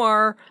lot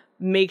more.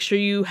 Make sure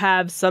you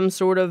have some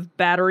sort of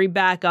battery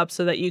backup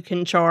so that you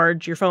can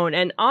charge your phone.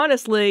 And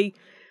honestly,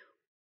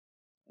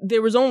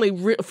 there was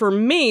only, for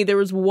me, there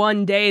was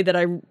one day that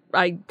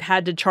I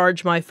had to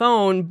charge my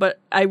phone, but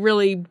I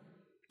really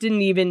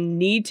didn't even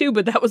need to.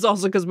 But that was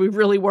also because we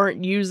really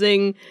weren't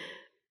using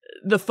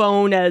the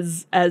phone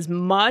as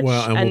much.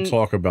 Well, and we'll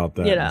talk about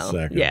that in a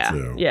second,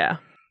 too. Yeah.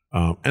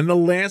 And the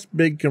last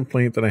big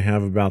complaint that I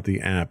have about the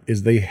app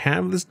is they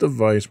have this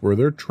device where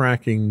they're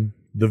tracking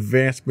the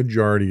vast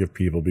majority of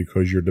people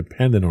because you're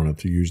dependent on it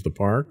to use the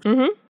park.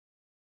 Mm-hmm.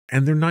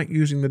 And they're not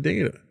using the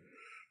data.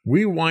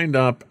 We wind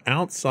up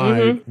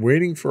outside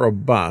waiting for a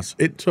bus.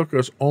 It took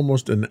us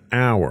almost an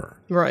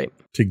hour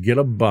to get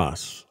a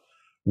bus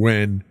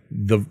when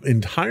the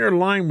entire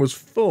line was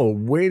full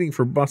waiting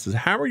for buses.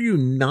 How are you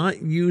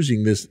not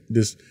using this?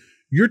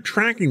 You're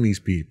tracking these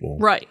people.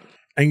 Right.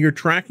 And you're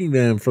tracking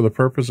them for the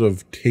purpose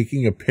of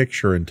taking a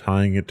picture and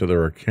tying it to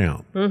their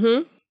account.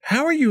 Mm-hmm.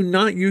 How are you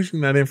not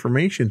using that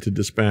information to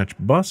dispatch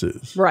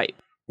buses? Right.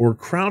 Or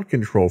crowd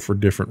control for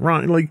different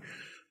rides? Like,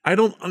 I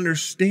don't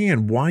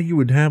understand why you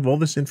would have all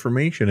this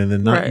information and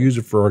then not use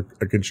it for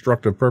a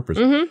constructive purpose.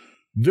 Mm-hmm.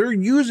 They're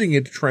using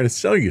it to try to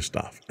sell you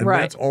stuff. And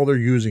that's all they're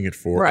using it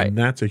for. Right. And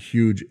that's a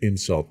huge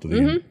insult to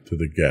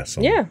the guests.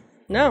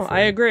 No, I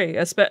agree.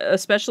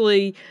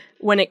 Especially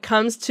when it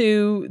comes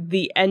to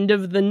the end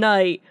of the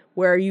night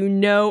where you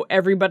know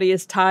everybody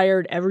is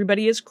tired,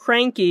 everybody is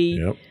cranky.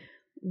 Yep.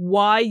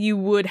 Why you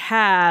would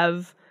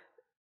have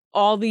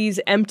all these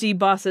empty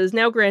buses.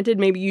 Now, granted,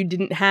 maybe you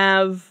didn't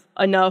have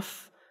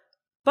enough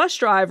bus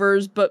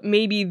drivers, but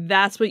maybe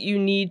that's what you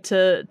need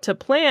to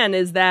plan,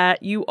 is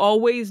that you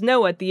always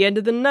know at the end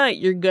of the night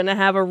you're going to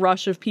have a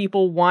rush of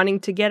people wanting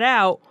to get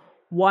out.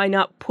 Why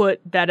not put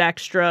that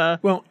extra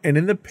and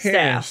in the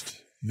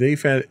past,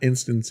 they've had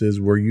instances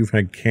where you've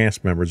had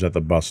cast members at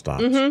the bus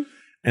stops. Mm-hmm.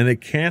 And the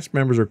cast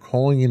members are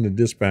calling in the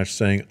dispatch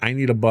saying, I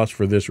need a bus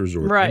for this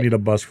resort. Right. I need a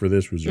bus for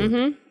this resort.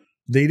 Mm-hmm.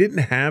 They didn't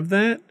have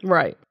that.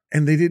 Right.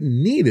 And they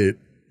didn't need it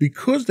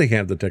because they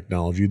have the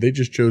technology. They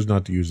just chose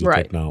not to use the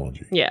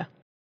technology. Yeah.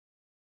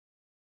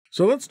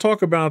 So let's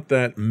talk about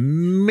that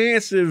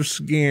massive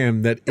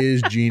scam that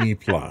is Genie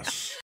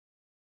Plus.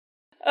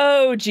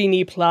 Oh,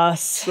 Genie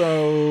Plus.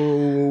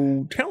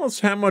 So tell us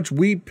how much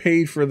we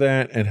paid for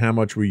that and how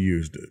much we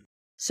used it.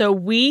 So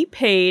we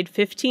paid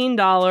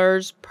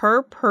 $15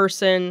 per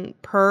person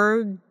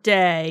per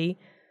day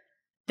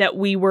that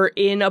we were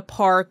in a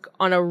park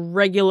on a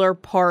regular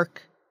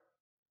park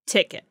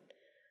ticket.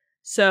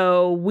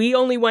 So we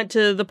only went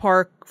to the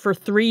park for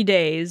 3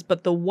 days,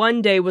 but the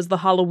one day was the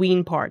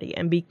Halloween party.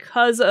 And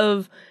because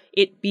of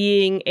it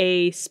being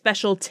a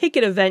special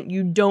ticket event,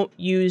 you don't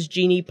use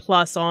Genie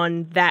Plus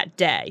on that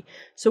day.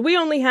 So we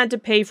only had to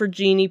pay for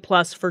Genie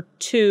Plus for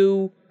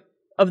 2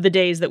 of the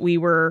days that we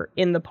were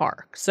in the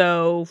park.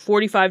 So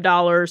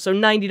 $45, so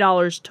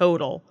 $90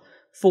 total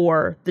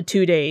for the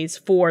 2 days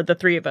for the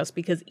 3 of us,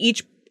 because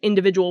each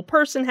individual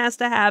person has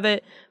to have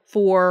it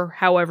for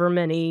however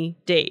many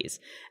days.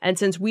 And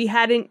since we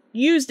hadn't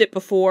used it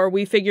before,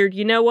 we figured,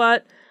 you know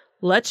what?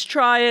 Let's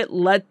try it.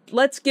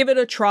 Let's give it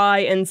a try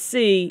and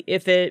see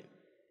if it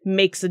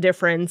makes a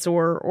difference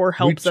or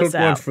helps us out. We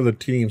took one for the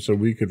team so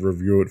we could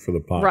review it for the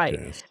podcast.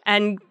 Right.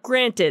 And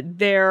granted,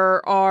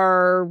 there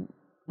are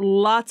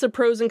lots of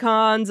pros and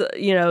cons.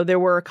 You know, there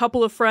were a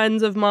couple of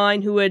friends of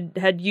mine who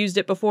had used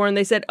it before, and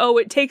they said, oh,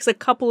 it takes a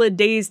couple of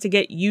days to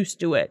get used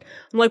to it.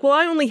 I'm like, well,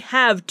 I only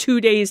have 2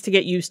 days to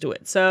get used to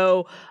it.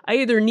 So I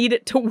either need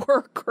it to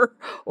work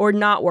or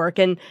not work.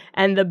 And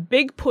the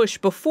big push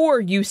before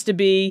used to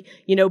be,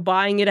 you know,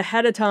 buying it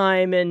ahead of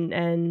time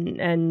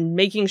and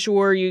making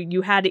sure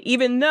you had it,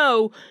 even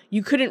though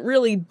you couldn't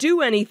really do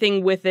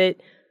anything with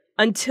it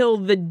until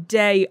the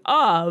day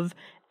of.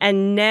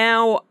 And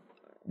now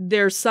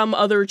there's some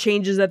other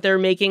changes that they're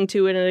making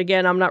to it. And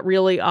again, I'm not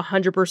really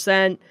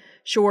 100%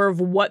 sure of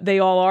what they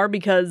all are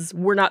because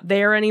we're not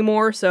there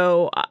anymore.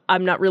 So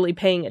I'm not really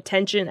paying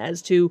attention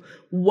as to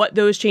what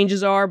those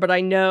changes are. But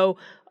I know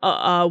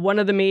one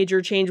of the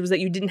major changes was that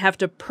you didn't have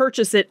to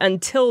purchase it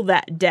until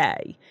that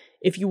day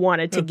if you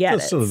wanted to get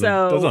it. So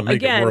doesn't make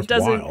again, it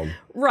worthwhile.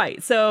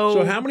 Right.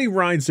 So how many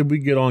rides did we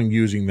get on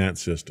using that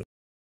system?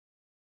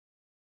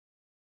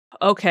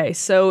 Okay.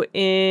 So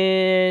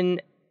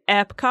in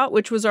Epcot,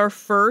 which was our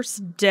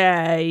first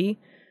day,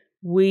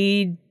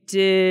 we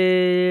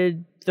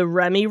did the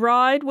Remy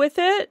ride with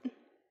it.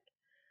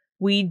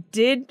 We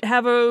did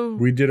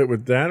it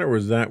with that, or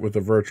was that with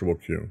the virtual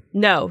queue?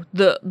 No,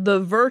 the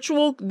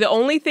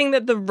only thing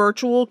that the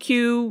virtual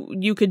queue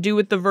you could do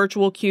with the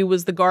virtual queue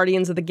was the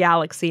Guardians of the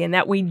Galaxy, and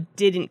that we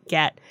didn't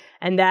get.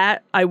 And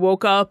that I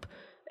woke up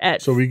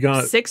at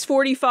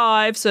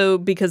 6:45, so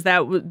because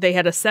they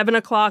had a 7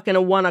 o'clock and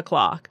a 1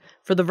 o'clock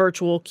for the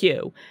virtual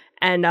queue.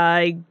 And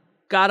I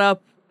got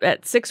up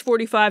at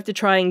 6:45 to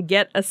try and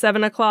get a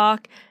 7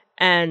 o'clock.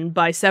 And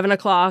by 7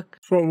 o'clock...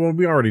 Well,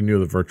 we already knew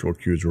the virtual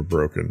queues were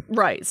broken.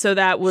 Right. So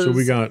that was... So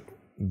we got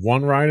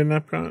one ride in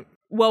Epcot?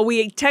 Well,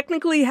 we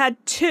technically had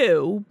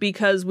 2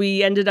 because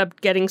we ended up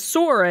getting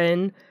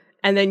Soarin'.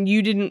 And then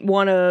you didn't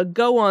want to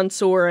go on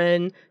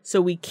Soarin'.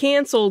 So we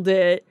canceled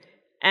it.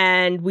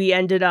 And we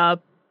ended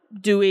up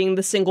doing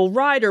the single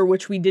rider,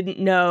 which we didn't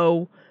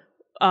know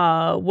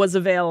was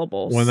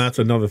available. Well, that's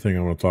another thing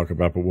I want to talk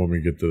about, but when we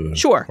get to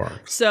the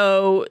parks.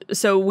 So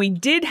we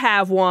did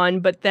have one,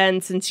 but then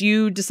since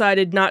you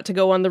decided not to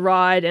go on the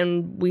ride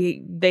and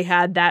they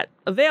had that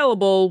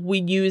available,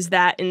 we used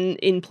that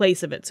in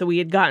place of it. So we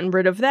had gotten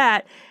rid of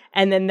that.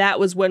 And then that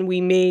was when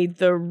we made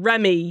the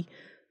Remy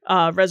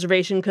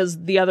reservation,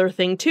 because the other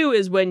thing too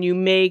is when you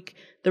make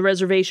the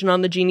reservation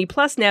on the Genie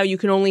Plus now, you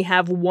can only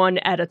have one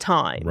at a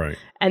time. Right.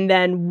 And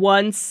then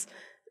once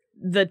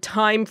the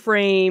time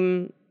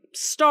frame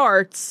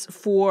starts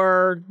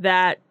for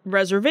that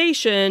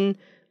reservation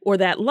or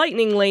that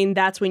lightning lane,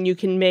 that's when you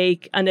can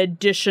make an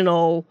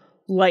additional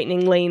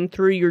lightning lane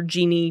through your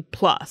Genie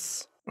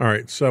Plus. All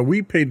right. So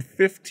we paid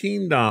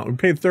 $15. We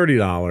paid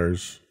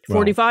 $30.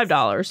 Well,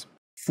 $45.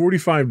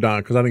 $45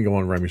 because I didn't go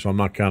on Remy, so I'm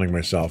not counting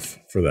myself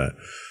for that.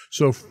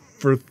 So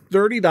for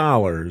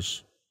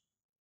 $30,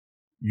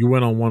 you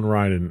went on one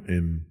ride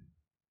in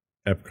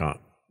Epcot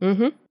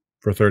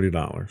for $30.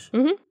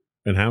 Mm-hmm.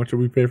 And how much did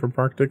we pay for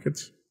park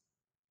tickets?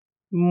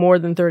 More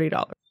than $30.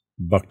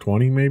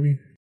 $1.20 maybe?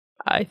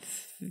 I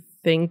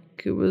think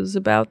it was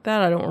about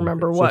that. I don't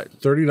remember what.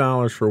 So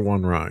 $30 for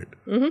one ride.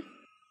 Mm-hmm.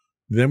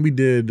 Then we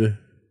did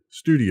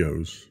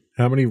Studios.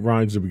 How many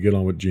rides did we get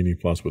on with Genie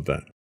Plus with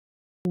that?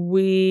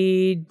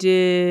 We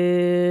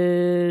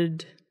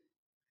did...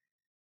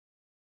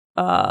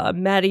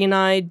 Maddie and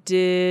I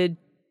did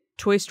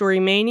Toy Story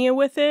Mania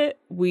with it.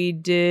 We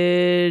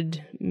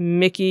did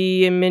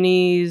Mickey and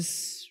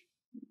Minnie's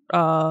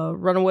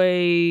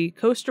Runaway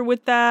Coaster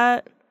with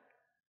that.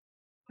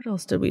 What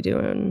else did we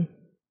do?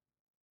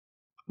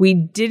 We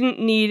didn't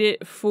need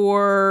it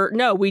for...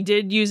 No, we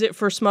did use it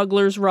for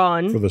Smuggler's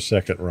Run. For the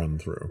second run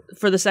through.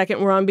 For the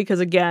second run,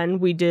 because again,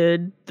 we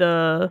did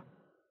the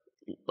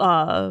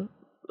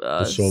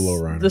solo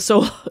rider. The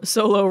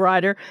solo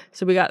rider.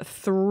 So we got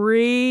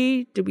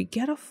 3. Did we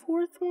get a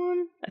 4th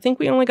one? I think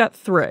we only got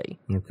 3.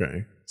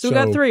 Okay. So we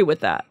got 3 with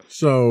that.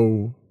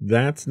 So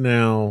that's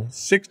now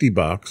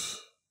 $60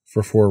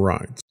 for 4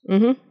 rides.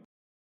 Mm-hmm.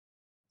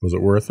 Was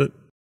it worth it?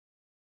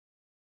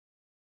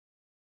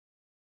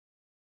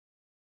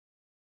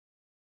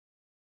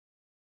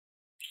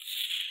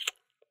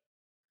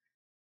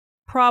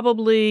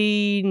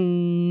 Probably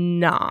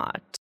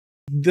not.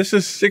 This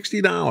is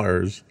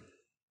 $60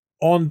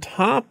 on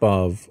top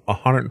of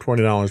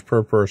 $120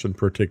 per person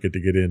per ticket to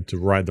get in to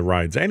ride the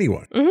rides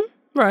anyway.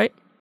 Mm-hmm. Right.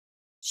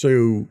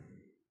 So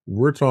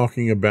we're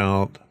talking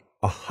about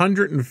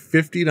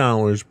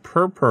 $150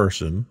 per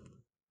person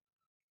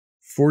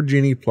for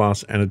Genie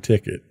Plus and a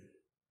ticket.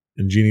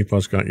 And Genie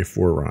Plus got you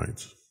 4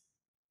 rides.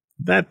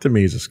 That to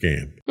me is a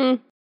scam.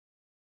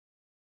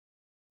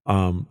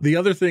 The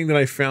other thing that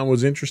I found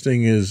was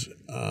interesting is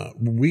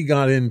we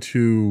got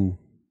into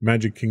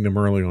Magic Kingdom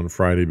early on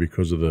Friday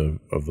because of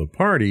the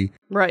party.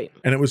 Right.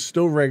 And it was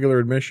still regular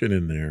admission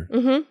in there.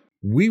 Mm-hmm.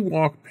 We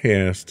walked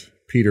past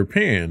Peter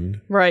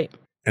Pan. Right.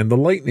 And the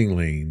Lightning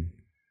Lane.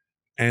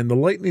 And the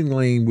Lightning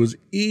Lane was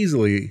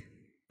easily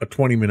a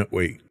 20-minute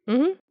wait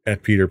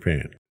at Peter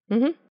Pan.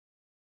 Mm-hmm.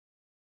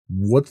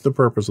 What's the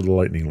purpose of the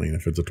Lightning Lane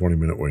if it's a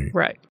 20-minute wait?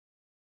 Right.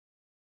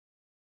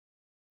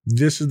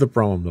 This is the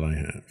problem that I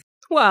have.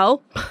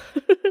 Well,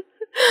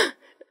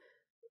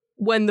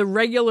 when the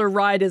regular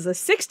ride is a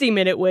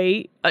 60-minute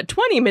wait, a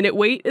 20-minute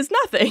wait is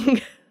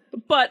nothing.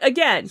 But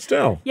again,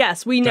 still,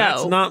 yes, we know.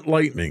 That's not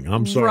Lightning.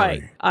 I'm sorry.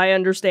 Right. I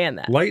understand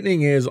that.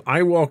 Lightning is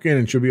I walk in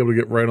and should be able to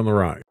get right on the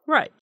ride.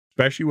 Right.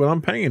 Especially when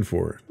I'm paying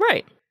for it.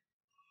 Right.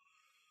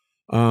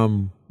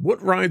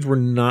 What rides were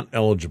not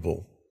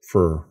eligible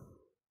for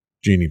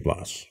Genie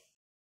Plus?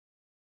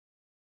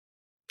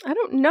 I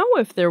don't know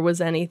if there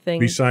was anything.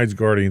 Besides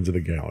Guardians of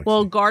the Galaxy.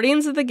 Well,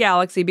 Guardians of the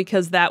Galaxy,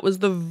 because that was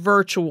the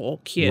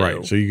virtual queue.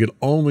 Right, so you could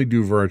only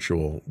do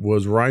virtual.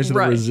 Was Rise of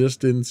the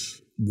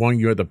Resistance one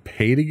you had to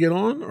pay to get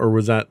on, or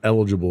was that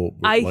eligible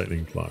with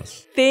Lightning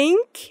Plus? I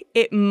think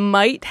it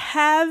might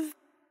have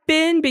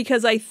been,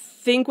 because I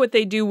think what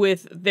they do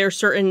with their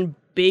certain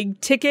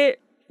big ticket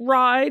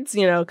rides,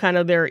 you know, kind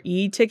of their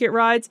e-ticket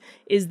rides,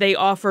 is they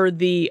offer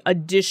the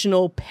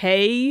additional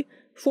pay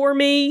for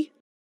me.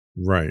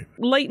 Right.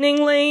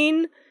 Lightning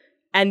Lane,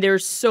 and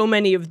there's so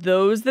many of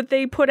those that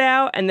they put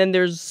out, and then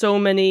there's so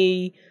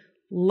many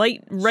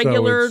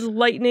regular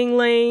lightning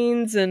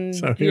lanes, and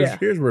so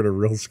here's where the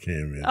real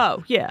scam is.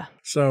 Oh, yeah.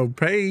 So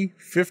pay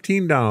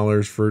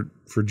 $15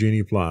 for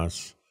Genie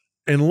Plus,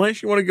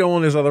 unless you want to go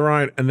on this other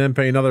ride, and then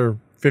pay another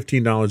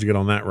 $15 to get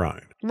on that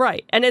ride.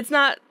 Right, and it's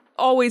not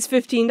always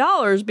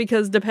 $15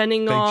 because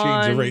depending they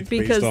on change the rates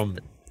based on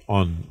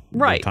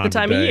the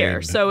time of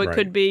year. So it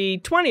could be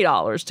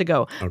 $20 to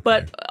go. Okay.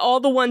 But all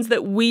the ones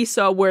that we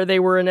saw where they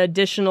were an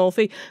additional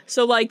fee.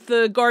 So like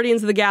the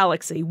Guardians of the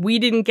Galaxy, we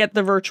didn't get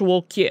the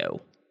virtual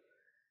queue.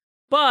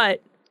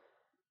 But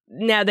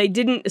now they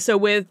didn't. So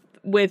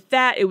with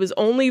that, it was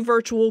only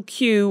virtual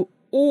queue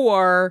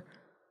or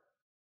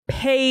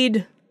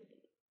paid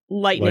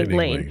Lightning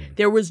Lane.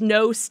 There was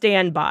no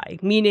standby,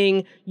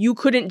 meaning you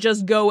couldn't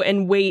just go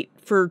and wait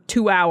for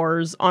 2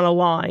 hours on a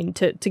line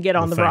to get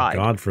on the ride.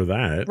 Thank God for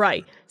that.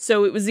 Right.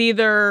 So it was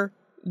either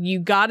you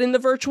got in the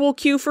virtual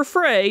queue for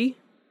free,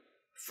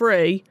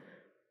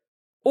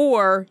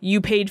 or you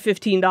paid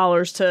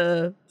 $15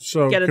 to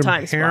get a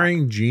time spot. So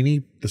comparing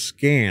the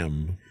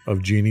scam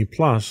of Genie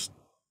Plus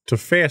to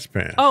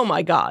FastPass. Oh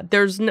my God.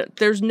 There's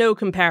no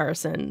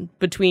comparison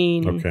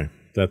between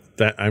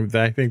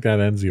I think that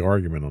ends the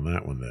argument on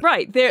that one. Then.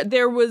 Right.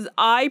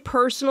 I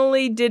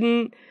personally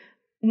didn't.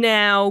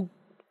 Now,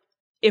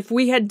 if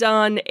we had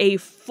done a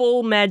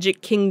full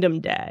Magic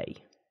Kingdom day,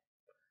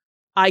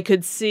 I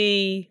could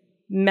see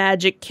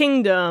Magic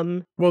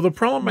Kingdom. Well, the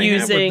problem I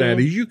have with that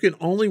is you can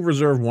only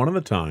reserve one at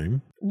a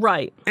time.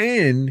 Right.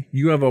 And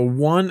you have a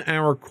 1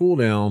 hour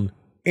cooldown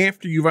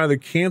after you've either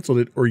canceled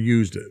it or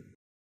used it.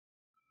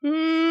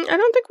 I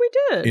don't think we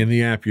did. In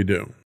the app, you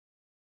do.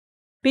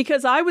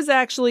 Because I was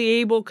actually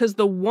able, because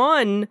the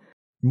one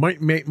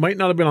might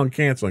not have been on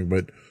canceling,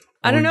 but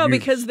I don't know,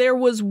 because there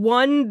was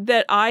one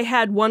that I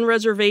had one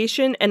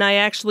reservation and I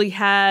actually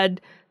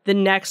had the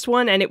next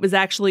one, and it was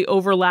actually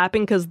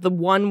overlapping because the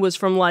one was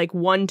from like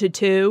 1 to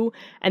 2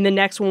 and the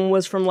next one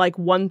was from like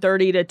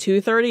 1:30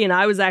 to 2:30, and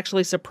I was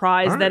actually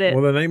surprised that it.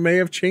 Well, then they may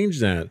have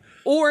changed that.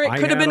 Or it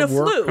could have been a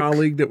fluke. I had a work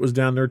colleague that was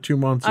down there 2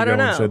 months ago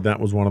and said that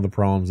was one of the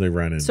problems they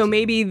ran into. So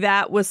maybe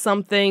that was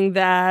something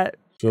that.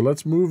 So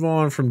let's move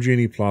on from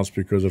Genie Plus,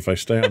 because if I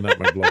stay on that,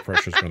 my blood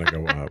pressure's going to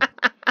go up.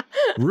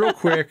 Real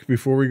quick,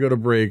 before we go to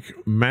break,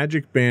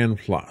 Magic Band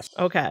Plus.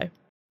 Okay.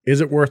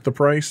 Is it worth the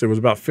price? It was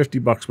about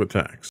 $50 with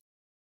tax.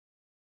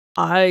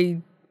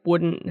 I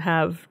wouldn't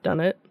have done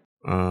it.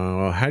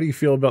 How do you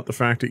feel about the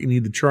fact that you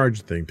need to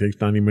charge the thing? It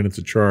takes 90 minutes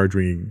to charge.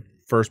 When you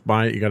first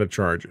buy it, you got to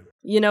charge it.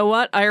 You know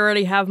what? I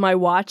already have my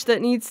watch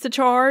that needs to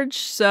charge,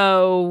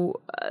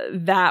 so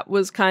that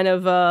was kind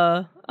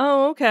of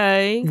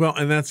okay. Well,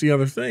 and that's the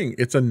other thing.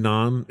 It's a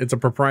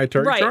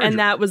proprietary charger. Right, and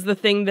that was the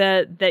thing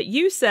that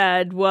you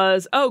said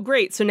was, oh,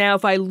 great, so now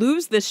if I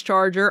lose this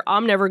charger,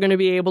 I'm never going to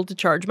be able to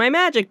charge my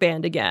Magic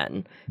Band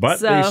again. But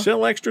they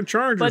sell extra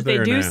chargers But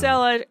they do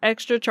sell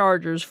extra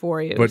chargers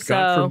for you. But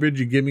God forbid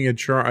you give me a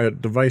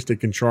device that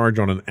can charge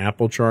on an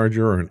Apple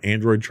charger or an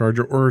Android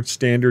charger or a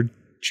standard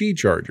Qi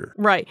charger.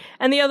 Right.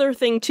 And the other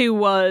thing, too,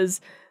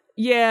 was,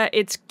 yeah,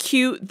 it's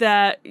cute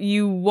that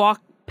you walk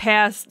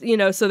past,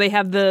 so they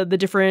have the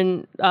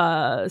different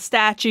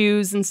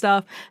statues and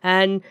stuff.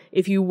 And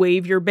if you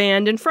wave your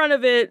band in front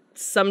of it,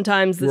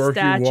 sometimes the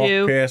statue. Or if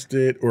you walk past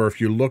it, or if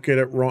you look at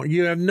it wrong,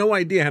 you have no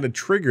idea how to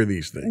trigger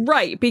these things.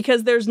 Right.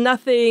 Because there's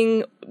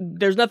nothing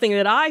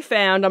that I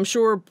found. I'm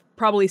sure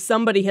probably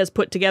somebody has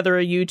put together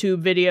a YouTube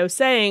video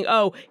saying,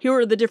 oh, here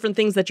are the different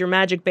things that your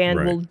Magic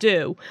Band will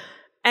do.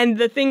 And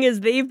the thing is,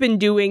 they've been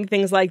doing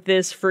things like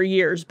this for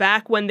years.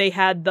 Back when they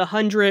had the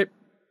 100th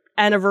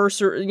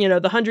anniversary,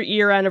 the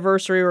 100-year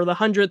anniversary or the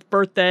 100th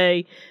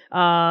birthday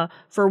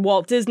for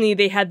Walt Disney,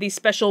 they had these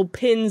special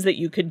pins that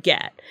you could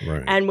get.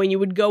 Right. And when you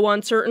would go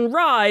on certain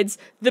rides,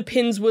 the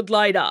pins would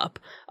light up.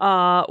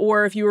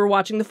 Or if you were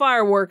watching the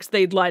fireworks,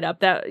 they'd light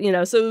up.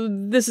 So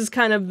this is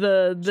kind of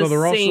the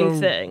same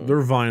thing. They're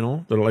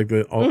vinyl. They're like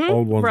the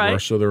old ones were.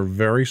 So they're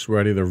very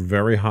sweaty. They're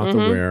very hot to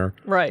wear.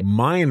 Right.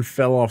 Mine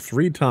fell off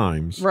 3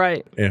 times.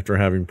 Right. After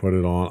having put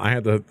it on. I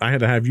had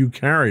to have you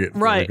carry it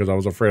for me because I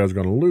was afraid I was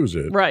going to lose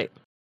it. Right.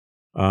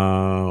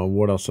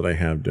 What else did I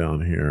have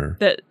down here?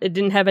 That it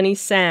didn't have any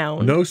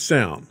sound. No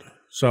sound.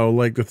 So,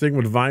 like, the thing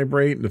would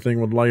vibrate and the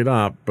thing would light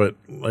up, but,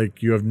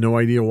 like, you have no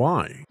idea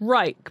why.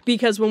 Right.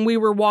 Because when we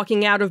were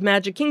walking out of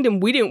Magic Kingdom,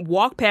 we didn't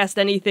walk past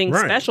anything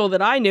special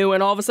that I knew,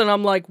 and all of a sudden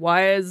I'm like,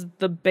 why is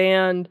the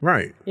band...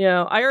 Right.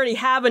 I already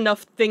have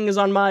enough things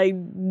on my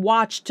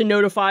watch to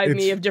notify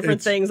me of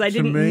different things. I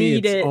didn't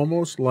need it. It's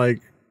almost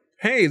like,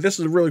 hey, this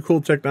is really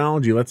cool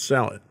technology, let's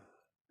sell it.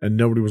 And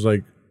nobody was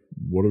like,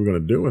 what are we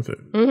going to do with it?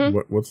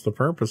 What's the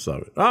purpose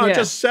of it? Oh,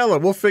 just sell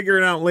it. We'll figure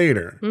it out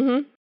later.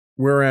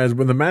 Whereas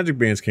when the Magic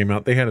Bands came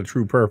out, they had a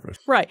true purpose.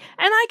 Right.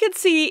 And I could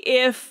see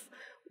if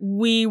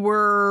we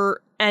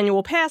were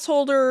annual pass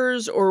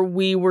holders or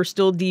we were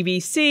still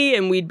DVC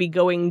and we'd be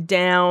going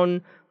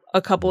down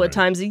a couple of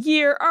times a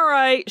year. All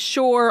right,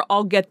 sure,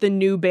 I'll get the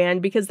new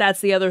band, because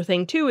that's the other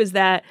thing, too, is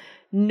that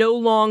no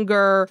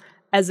longer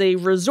as a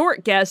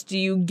resort guest do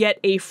you get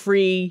a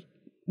free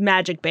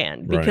Magic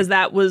Band, because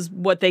that was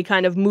what they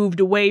kind of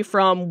moved away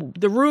from,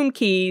 the room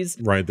keys.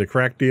 Right. The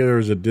crack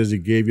dealers at Disney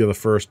gave you the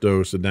first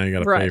dose, and now you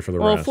got to pay for the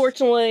rest. Well,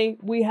 fortunately,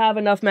 we have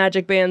enough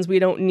Magic Bands. We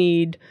don't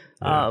need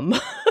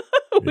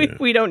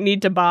we don't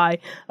need to buy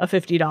a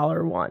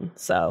 $50 one.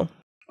 So.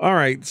 All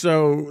right.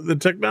 So the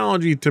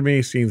technology to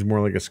me seems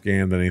more like a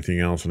scam than anything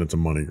else, and it's a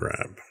money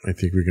grab. I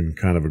think we can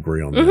kind of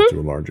agree on that to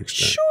a large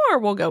extent. Sure,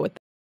 we'll go with that.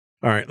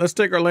 All right, let's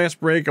take our last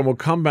break, and we'll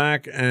come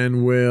back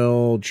and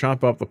we'll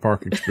chop up the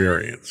park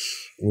experience.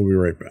 We'll be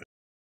right back.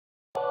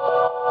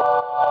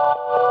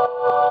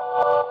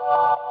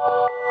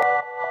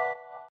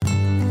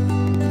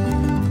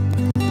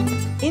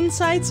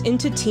 Insights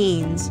into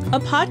Teens,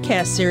 a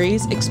podcast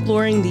series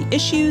exploring the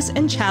issues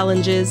and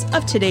challenges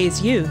of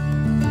today's youth.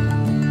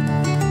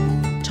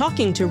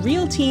 Talking to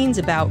real teens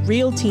about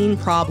real teen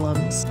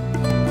problems.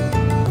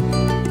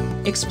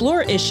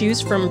 Explore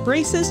issues from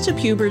braces to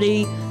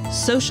puberty,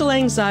 social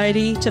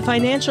anxiety to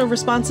financial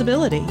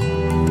responsibility.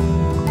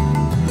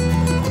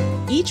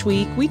 Each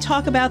week, we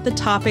talk about the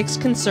topics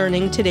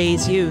concerning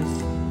today's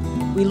youth.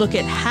 We look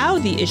at how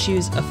the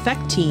issues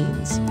affect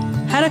teens,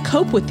 how to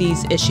cope with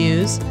these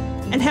issues,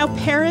 and how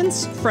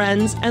parents,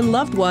 friends, and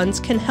loved ones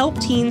can help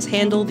teens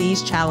handle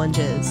these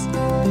challenges.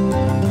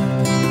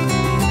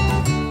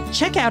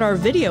 Check out our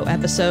video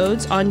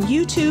episodes on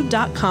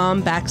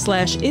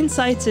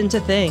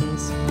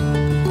youtube.com/insightsintothings.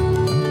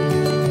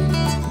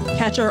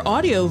 Catch our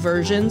audio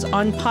versions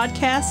on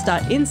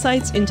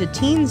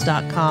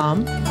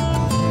podcast.insightsintoteens.com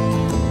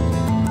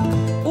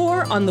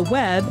or on the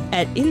web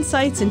at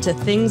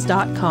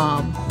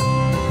insightsintothings.com.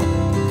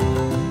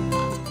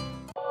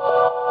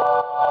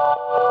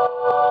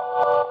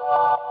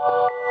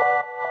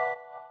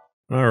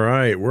 All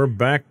right, we're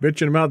back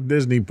bitching about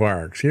Disney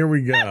parks. Here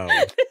we go.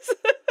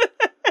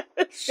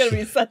 It's going to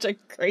be such a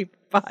great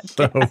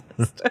podcast.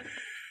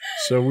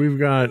 So we've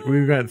got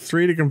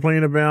 3 to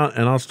complain about,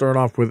 and I'll start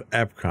off with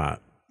Epcot.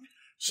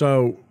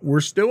 So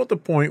we're still at the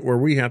point where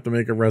we have to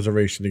make a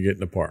reservation to get in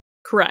the park.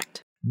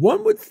 Correct.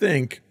 One would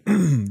think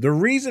the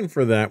reason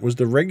for that was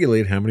to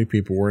regulate how many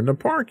people were in the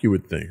park, you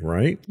would think,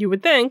 right? You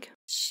would think.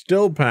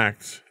 Still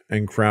packed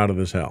and crowded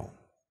as hell.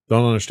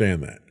 Don't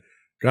understand that.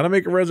 Got to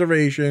make a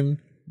reservation,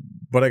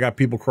 but I got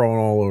people crawling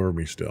all over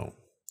me still.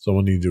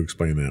 Someone needs to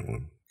explain that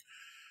one.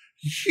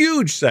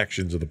 Huge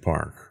sections of the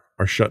park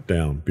are shut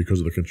down because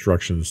of the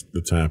construction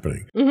that's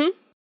happening,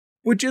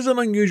 which isn't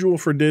unusual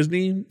for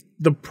Disney.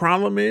 The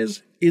problem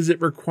is it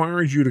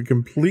requires you to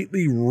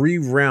completely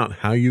reroute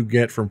how you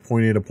get from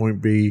point A to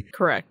point B.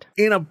 Correct.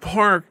 In a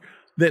park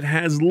that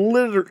has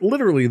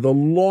literally the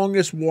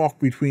longest walk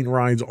between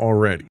rides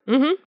already.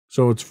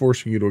 So it's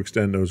forcing you to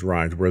extend those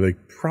rides where they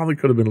probably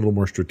could have been a little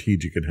more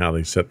strategic in how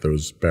they set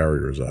those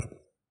barriers up.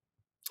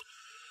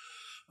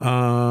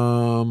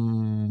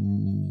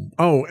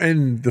 Oh,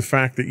 and the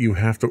fact that you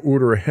have to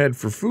order ahead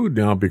for food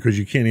now because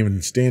you can't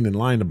even stand in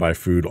line to buy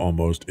food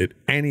almost at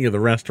any of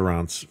the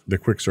restaurants, the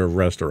quick serve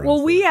restaurants.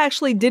 Well, we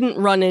actually didn't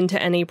run into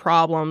any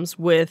problems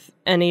with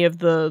any of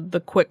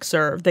the quick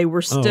serve. They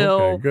were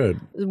still okay,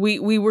 good.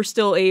 We were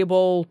still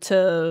able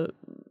to.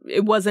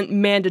 It wasn't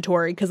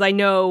mandatory because I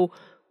know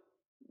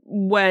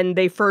when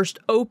they first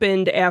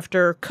opened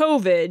after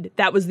COVID,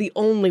 that was the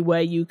only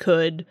way you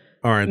could.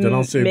 All right, then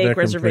I'll save that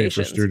complaint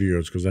for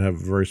studios because I have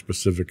a very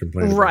specific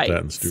complaint about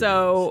that in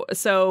studios.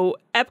 So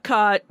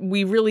Epcot,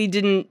 we really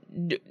didn't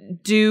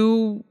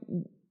do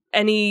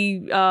any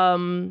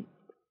because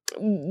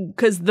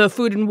the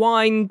food and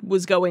wine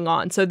was going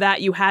on, so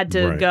that you had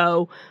to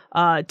go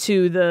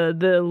to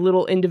the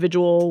little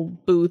individual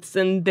booths,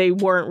 and they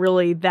weren't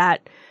really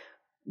that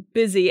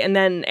busy. And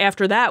then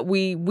after that,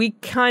 we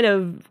kind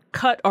of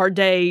cut our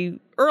day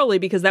early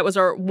because that was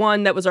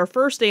our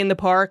first day in the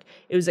park.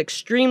 It was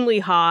extremely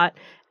hot,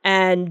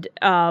 and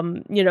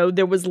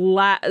there was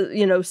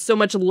so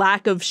much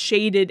lack of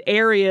shaded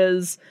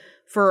areas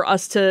for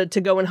us to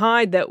go and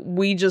hide that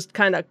we just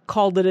kind of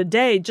called it a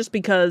day just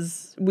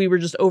because we were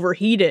just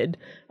overheated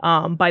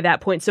by that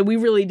point. So we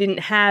really didn't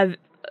have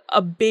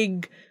a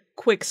big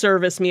quick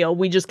service meal.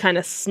 We just kind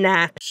of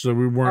snacked. So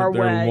we weren't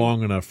there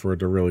long enough for it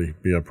to really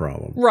be a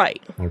problem.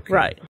 Right. Okay.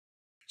 Right.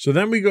 So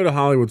then we go to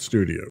Hollywood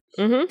Studios.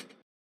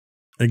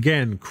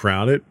 Again,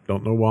 crowded.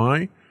 Don't know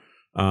why.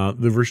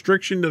 The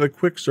restriction to the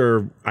quick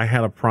serve I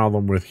had a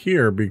problem with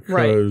here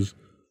because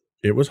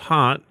it was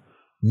hot.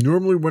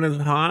 Normally when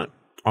it's hot,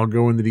 I'll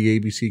go into the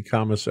ABC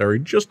commissary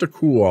just to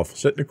cool off,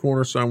 sit in a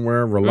corner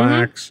somewhere,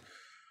 relax.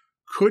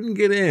 Couldn't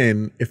get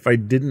in if I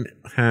didn't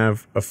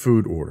have a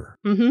food order.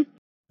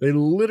 They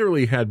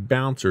literally had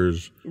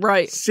bouncers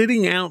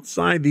sitting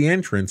outside the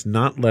entrance,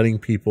 not letting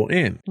people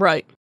in.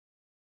 Right.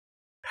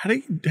 How do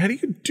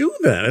you do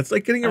that? It's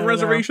like getting a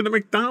reservation at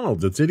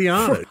McDonald's. It's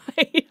idiotic.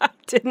 Right. I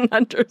didn't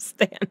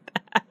understand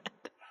that.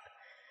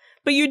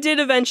 But you did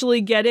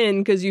eventually get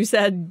in because you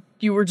said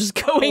you were just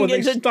going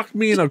they stuck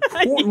me in a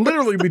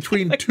literally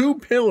between two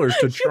pillars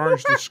to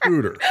charge the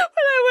scooter. When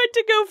I went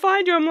to go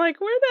find you, I'm like,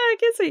 where the heck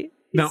is he?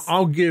 Now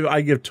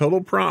I give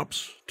total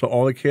props to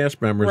all the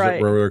cast members that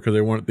were there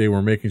because they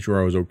were making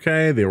sure I was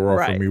okay. They were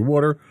offering me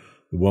water.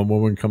 The one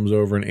woman comes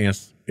over and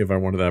asks if I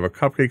wanted to have a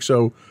cupcake.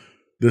 So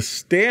the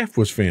staff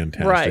was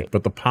fantastic,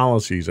 but the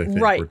policies, I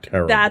think, were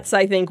terrible. That's,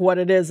 I think, what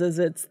it is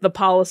it's the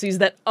policies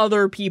that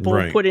other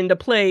people put into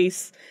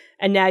place,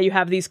 and now you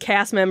have these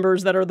cast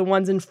members that are the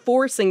ones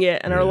enforcing it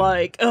and are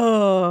like,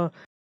 ugh.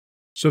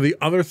 So the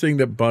other thing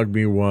that bugged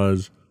me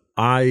was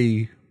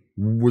I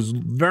was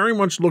very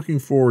much looking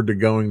forward to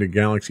going to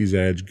Galaxy's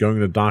Edge,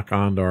 going to Doc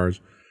Ondar's,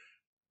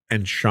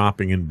 and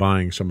shopping and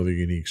buying some of the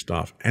unique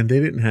stuff. And they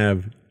didn't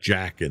have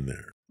jack in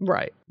there.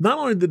 Right. Not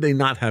only did they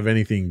not have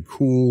anything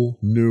cool,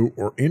 new,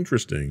 or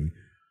interesting,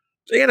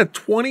 they had a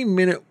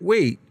 20-minute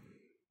wait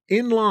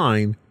in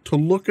line to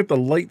look at the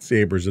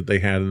lightsabers that they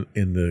had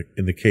in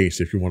the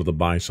case if you wanted to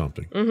buy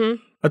something.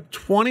 A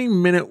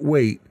 20-minute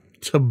wait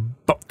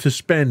to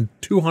spend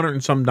 $200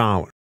 and some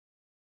dollars.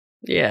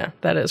 Yeah,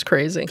 that is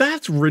crazy.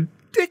 That's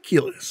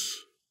ridiculous.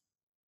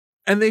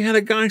 And they had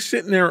a guy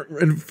sitting there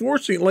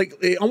enforcing,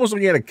 almost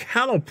like he had a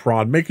cattle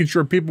prod, making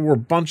sure people were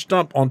bunched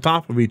up on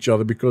top of each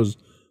other because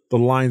the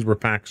lines were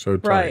packed so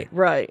tight.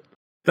 Right.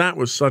 That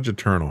was such a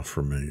turnoff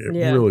for me. It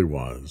really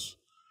was.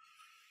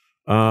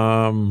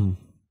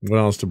 What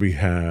else do we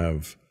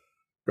have?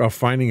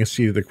 finding a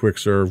seat at the quick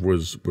serve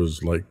was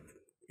like,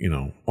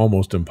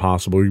 almost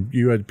impossible.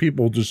 You had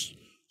people just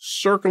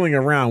circling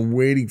around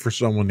waiting for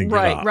someone to get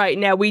up. Right.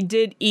 Now, we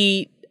did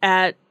eat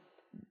at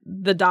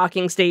the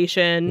docking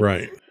station.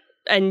 Right.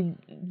 And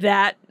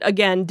that,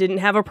 again, didn't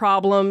have a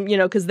problem,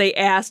 because they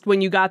asked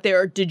when you got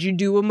there, did you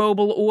do a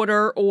mobile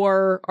order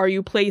or are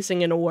you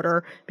placing an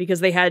order? Because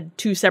they had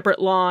two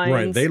separate lines.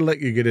 Right. They let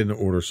you get in to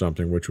order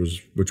something, which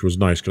was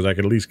nice because I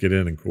could at least get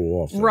in and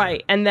cool off.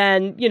 Right. And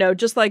then,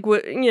 just like,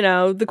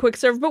 the quick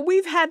serve. But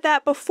we've had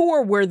that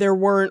before where there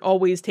weren't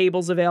always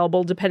tables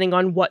available depending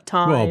on what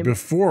time. Well,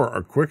 before,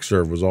 our quick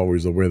serve was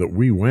always the way that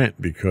we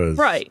went because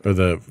or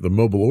the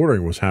mobile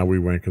ordering was how we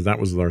went because that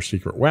was our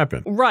secret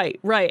weapon. Right.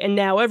 And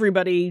now everybody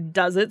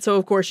does it. So,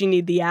 of course, you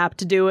need the app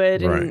to do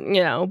it.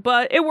 And,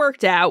 but it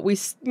worked out. We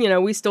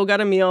still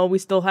got a meal. We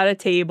still had a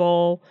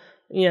table.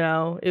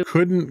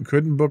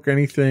 Couldn't book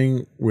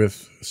anything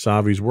with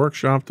Savi's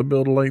workshop to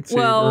build a lightsaber.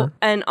 Well,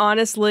 and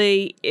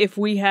honestly, if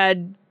we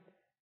had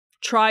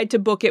tried to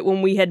book it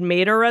when we had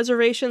made our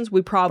reservations,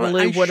 we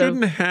probably would have. I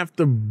shouldn't have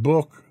to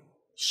book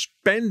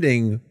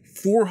spending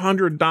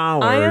 $400.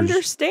 I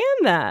understand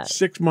that.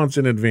 6 months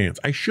in advance.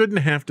 I shouldn't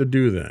have to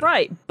do that.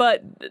 Right.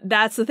 But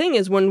that's the thing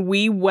is when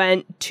we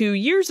went 2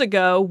 years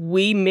ago,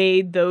 we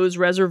made those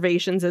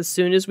reservations as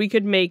soon as we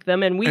could make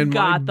them and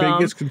got them. My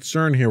biggest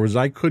concern here was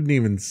I couldn't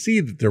even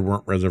see that there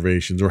weren't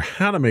reservations or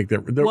how to make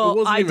that. It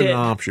wasn't even an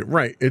option.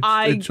 Right.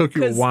 It took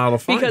you a while to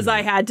find because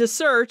I had to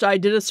search. I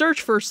did a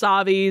search for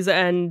Savi's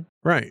and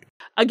right.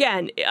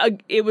 Again,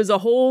 it was a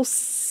whole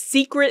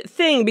secret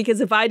thing because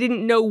if I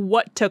didn't know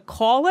what to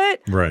call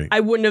it,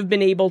 I wouldn't have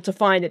been able to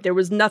find it. There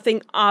was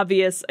nothing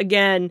obvious.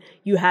 Again,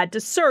 you had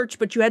to search,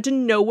 but you had to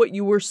know what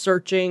you were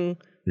searching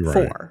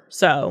for.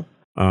 So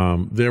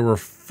there were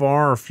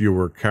far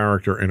fewer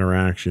character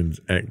interactions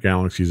at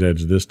Galaxy's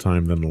Edge this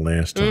time than the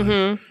last time.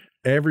 Mm-hmm.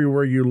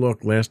 Everywhere you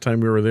look, last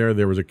time we were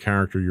there was a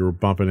character you were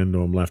bumping into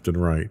them left and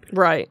right.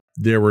 Right.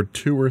 There were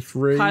 2 or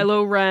 3.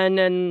 Kylo Ren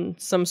and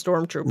some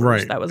stormtroopers.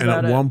 Right. That was and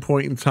about at one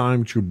point in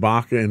time,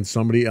 Chewbacca and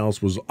somebody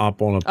else was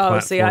up on a platform somewhere. Oh,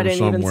 see, I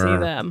didn't even see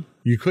them.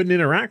 You couldn't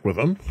interact with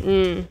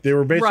them. They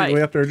were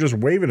basically up there just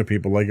waving at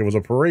people like it was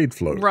a parade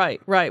float. Right.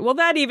 Well,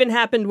 that even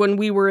happened when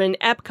we were in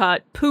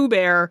Epcot. Pooh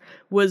Bear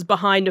was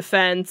behind a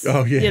fence.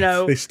 Oh,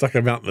 yeah. They stuck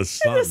him out in the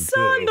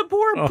sun, the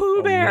poor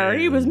Pooh Bear. Man.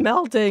 He was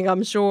melting,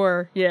 I'm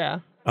sure. Yeah.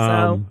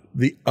 So.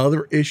 The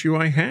other issue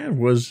I had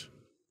was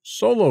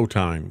solo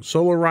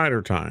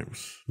rider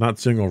times, not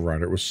single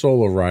rider. It was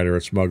solo rider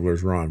at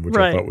Smuggler's Run, which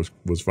I thought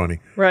was funny.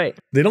 Right.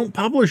 They don't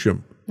publish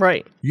them.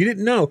 Right. You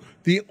didn't know.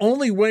 The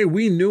only way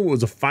we knew it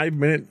was a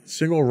 5-minute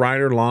single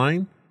rider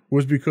line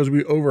was because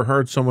we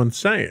overheard someone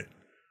say it.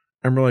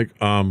 And we're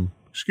like,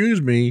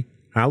 excuse me,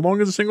 how long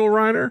is a single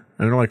rider?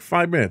 And they're like,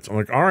 5 minutes. I'm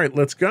like, all right,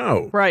 let's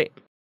go. Right.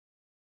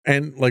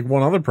 And like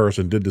one other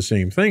person did the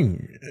same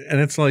thing.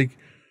 And it's like,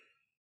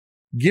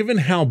 given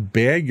how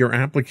bad your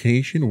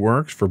application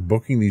works for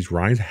booking these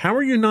rides, how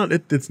are you not?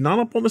 It's not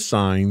up on the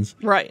signs.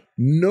 Right.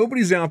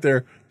 Nobody's out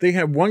there. They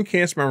have one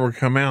cast member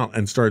come out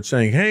and start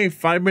saying, hey,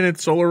 5-minute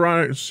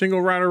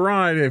single rider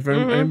ride if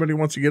anybody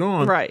wants to get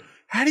on. Right.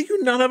 How do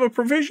you not have a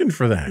provision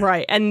for that?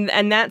 Right. And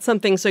that's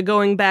something. So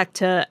going back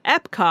to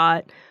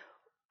Epcot,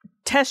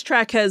 Test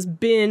Track has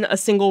been a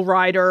single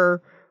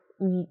rider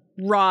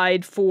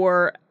ride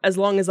for as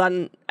long as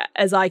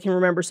I can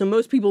remember. So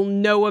most people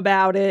know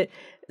about it.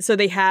 So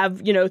they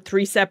have,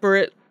 3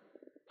 separate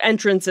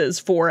entrances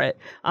for it.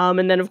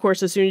 And then, of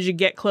course, as soon as you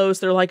get close,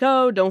 they're like,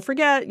 oh, don't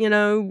forget,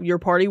 your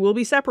party will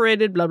be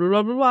separated, blah, blah,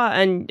 blah, blah, blah,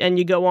 and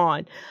you go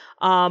on.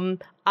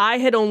 I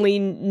had only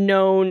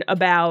known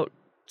about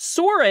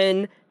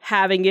Soarin'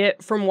 having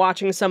it from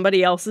watching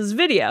somebody else's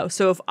video.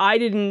 So if I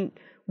didn't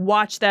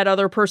watch that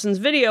other person's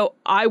video,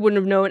 I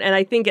wouldn't have known. And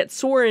I think at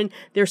Soarin',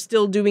 they're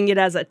still doing it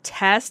as a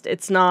test.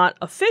 It's not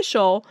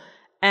official.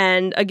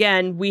 And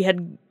again, we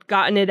had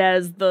gotten it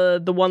as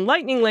the one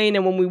lightning lane,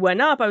 and when we went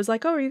up I was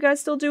like, oh, are you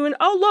guys still doing,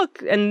 oh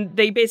look, and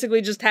they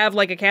basically just have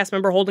like a cast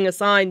member holding a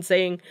sign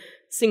saying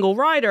single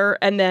rider,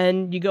 and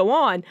then you go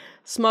on.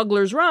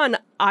 Smuggler's Run,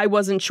 I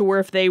wasn't sure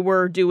if they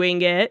were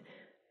doing it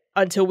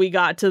until we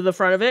got to the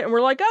front of it and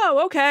we're like,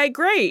 oh, okay,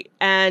 great.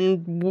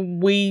 And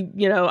we,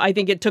 I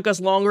think it took us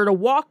longer to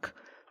walk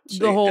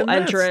the whole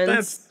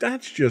entrance.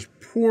 That's just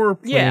poor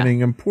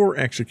planning and poor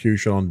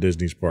execution on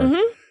Disney's part.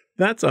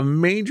 That's a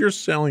major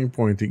selling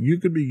point that you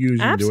could be using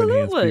to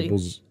enhance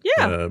people's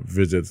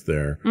visits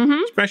there,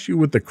 especially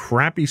with the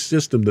crappy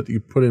system that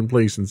you put in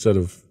place instead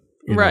of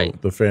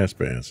the fast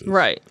passes.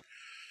 Right.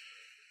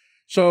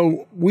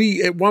 So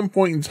we, at one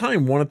point in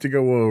time, wanted to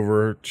go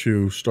over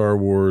to Star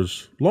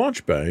Wars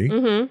Launch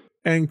Bay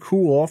and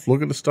cool off,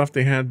 look at the stuff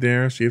they had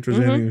there, see if there's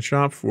anything to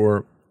shop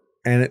for.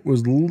 And it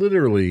was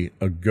literally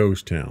a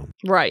ghost town.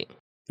 Right.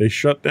 They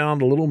shut down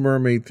the Little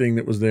Mermaid thing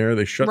that was there.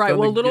 They shut down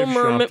the gift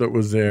shop that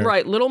was there.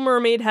 Right. Little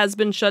Mermaid has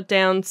been shut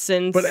down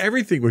since. But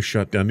everything was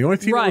shut down. The only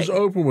thing that was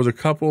open was a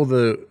couple of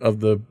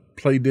the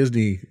Play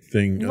Disney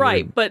thing.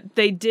 Right. But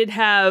they did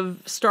have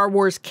Star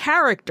Wars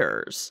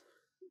characters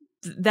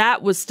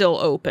that was still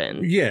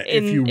open. Yeah,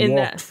 if you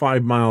walked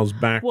 5 miles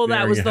back, well,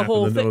 that was the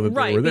whole thing,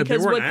 right? Because they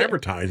weren't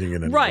advertising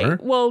it anywhere.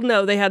 Right. Well,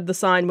 no, they had the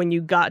sign when you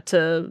got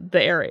to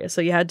the area,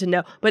 so you had to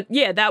know. But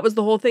yeah, that was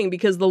the whole thing,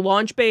 because the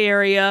launch bay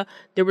area,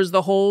 there was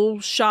the whole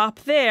shop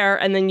there,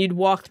 and then you'd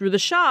walk through the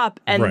shop,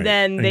 and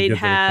then they'd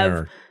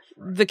have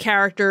the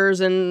characters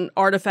and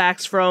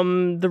artifacts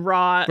from the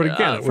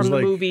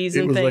movies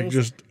and things. It was like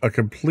just a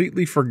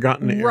completely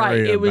forgotten area. Right.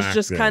 It was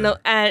just kind of,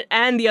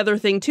 and the other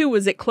thing too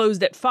was it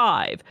closed at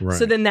 5. Right.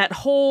 So then that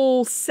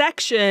whole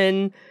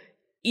section,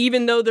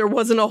 even though there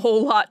wasn't a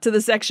whole lot to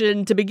the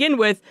section to begin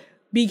with,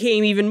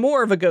 became even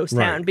more of a ghost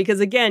town,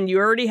 because again, you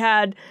already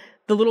had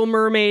the Little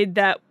Mermaid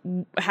that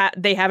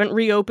they haven't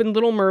reopened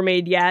Little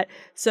Mermaid yet.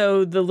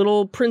 So the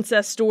little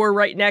princess store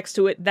right next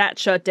to it, that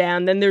shut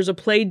down. Then there's a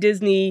Play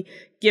Disney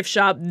gift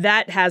shop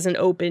that hasn't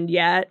opened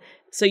yet.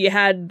 So you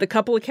had the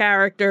couple of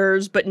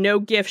characters, but no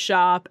gift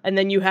shop. And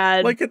then you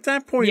had... Like at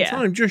that point in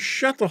time, just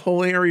shut the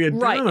whole area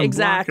down and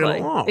block it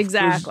off.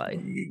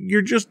 Exactly.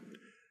 You're just...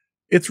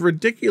 It's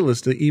ridiculous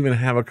to even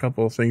have a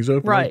couple of things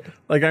open. Right.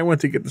 Like I went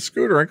to get the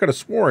scooter. I could have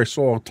swore I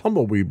saw a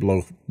tumbleweed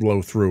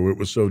blow through. It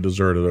was so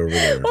deserted over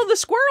there. Well, the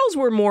squirrels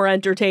were more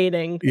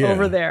entertaining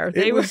over there.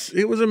 It was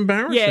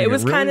embarrassing. Yeah, it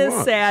was really kind of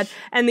sad.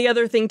 And the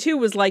other thing too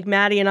was, like,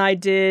 Maddie and I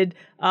did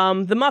the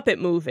Muppet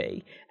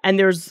movie, and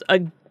there's a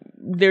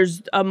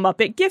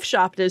Muppet gift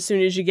shop as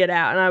soon as you get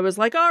out. And I was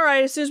like, all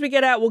right, as soon as we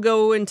get out, we'll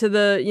go into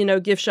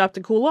the, gift shop to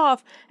cool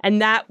off.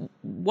 And that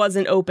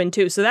wasn't open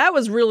too. So that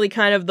was really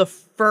kind of the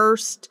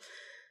first,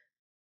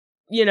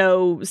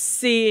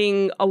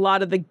 seeing a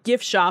lot of the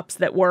gift shops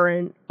that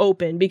weren't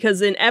open,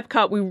 because in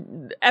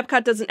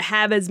Epcot doesn't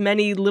have as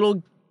many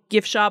little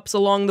gift shops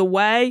along the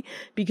way,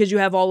 because you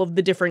have all of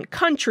the different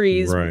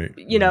countries,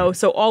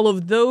 so all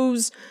of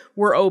those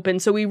were open.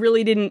 So we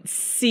really didn't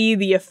see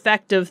the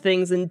effect of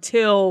things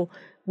until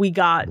we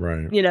got, to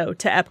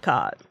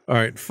Epcot. All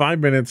right, 5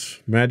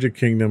 minutes, Magic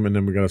Kingdom, and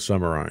then we got to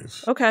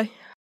summarize. Okay.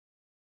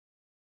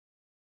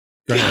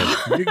 Go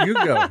ahead.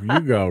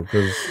 You go.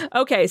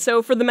 Okay,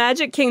 so for the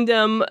Magic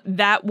Kingdom,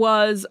 that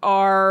was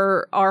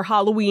our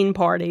Halloween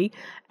party.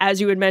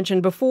 As you had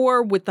mentioned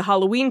before, with the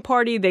Halloween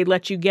party, they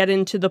let you get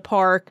into the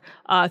park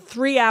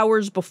 3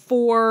 hours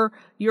before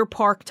your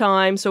park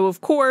time. So,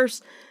 of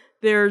course,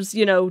 there's,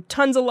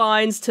 tons of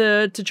lines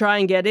to try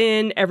and get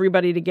in,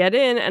 everybody to get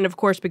in. And, of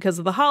course, because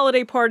of the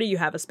holiday party, you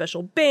have a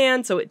special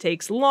band, so it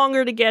takes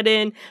longer to get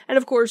in. And,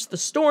 of course, the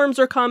storms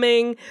are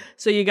coming.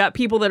 So you got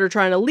people that are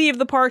trying to leave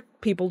the park,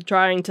 people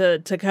trying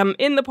to come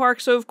in the park.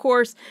 So, of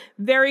course,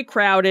 very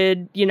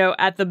crowded,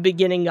 at the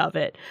beginning of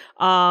it.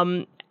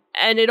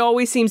 And it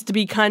always seems to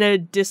be kind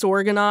of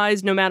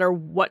disorganized no matter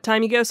what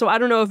time you go. So I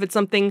don't know if it's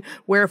something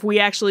where if we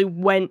actually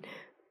went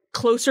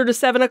closer to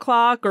 7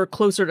 o'clock or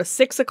closer to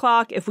 6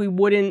 o'clock, if we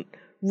wouldn't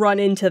run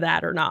into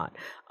that or not.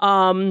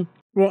 Well,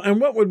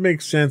 and what would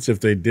make sense if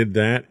they did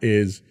that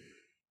is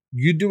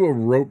you do a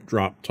rope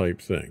drop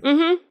type thing.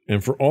 Mm-hmm.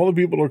 And for all the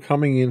people who are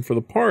coming in for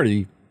the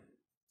party,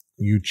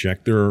 you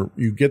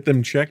get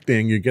them checked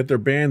in, you get their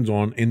bands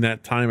on in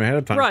that time ahead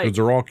of time, because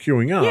they're all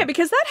queuing up. Yeah,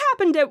 because that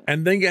happened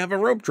and then you have a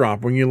rope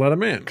drop when you let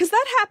them in. Because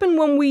that happened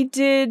when we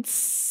did...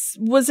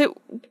 Was it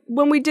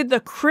when we did the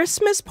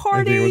Christmas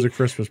party? I think it was a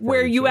Christmas party.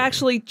 Where you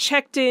actually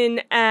checked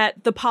in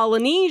at the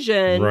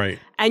Polynesian. Right.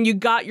 And you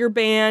got your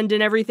band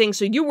and everything.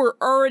 So you were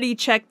already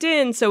checked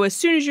in. So as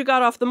soon as you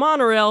got off the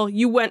monorail,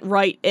 you went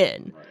right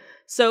in.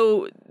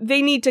 So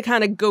they need to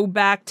kind of go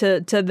back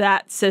to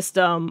that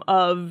system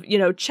of,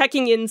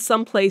 checking in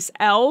someplace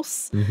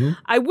else. Mm-hmm.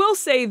 I will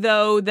say,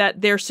 though,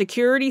 that their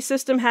security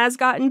system has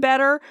gotten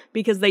better,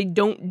 because they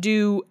don't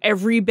do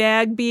every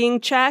bag being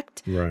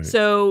checked. Right.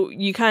 So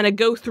you kind of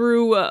go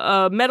through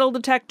a metal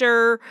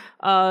detector,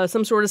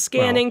 some sort of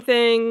scanning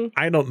thing.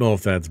 I don't know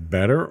if that's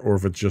better or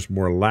if it's just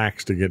more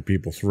lax to get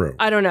people through.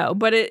 I don't know,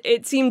 but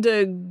it seemed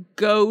to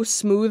go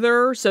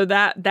smoother. So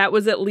that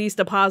was at least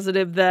a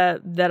positive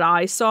that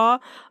I saw.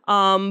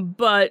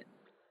 But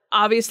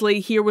obviously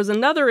here was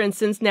another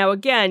instance. Now,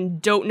 again,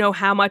 don't know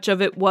how much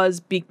of it was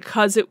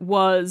because it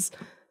was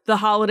the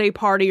holiday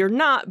party or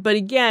not. But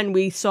again,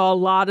 we saw a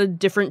lot of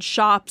different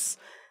shops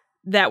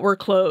that were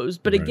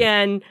closed. But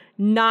again,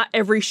 not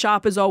every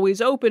shop is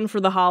always open for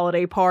the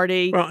holiday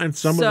party. Well, and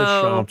some of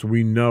the shops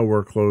we know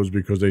were closed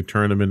because they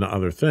turn them into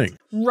other things.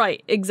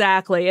 Right,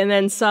 exactly. And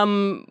then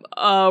some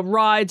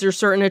rides or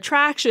certain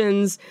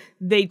attractions,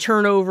 they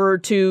turn over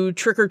to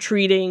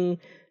trick-or-treating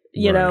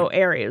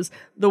areas.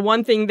 The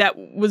one thing that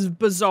was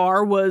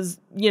bizarre was,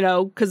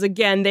 because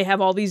again, they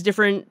have all these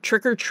different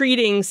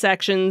trick-or-treating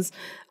sections,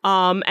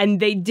 and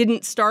they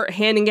didn't start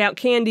handing out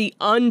candy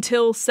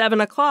until 7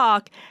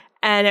 o'clock.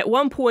 And at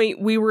one point,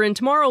 we were in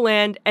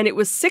Tomorrowland, and it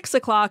was 6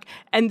 o'clock,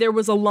 and there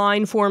was a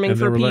line forming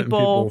for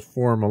people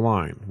form a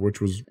line,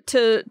 which was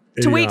to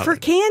wait for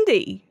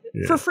candy.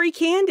 Yeah. For free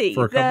candy.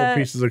 For a couple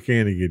pieces of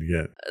candy you'd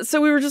get.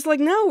 So we were just like,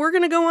 no, we're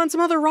going to go on some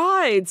other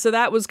rides. So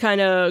that was kind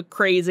of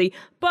crazy.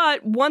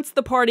 But once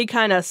the party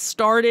kind of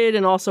started,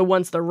 and also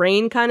once the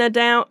rain kind of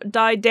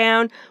died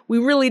down, we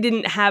really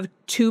didn't have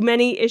too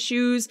many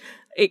issues.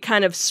 it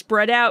kind of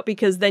spread out,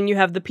 because then you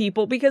have the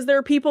people, because there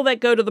are people that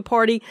go to the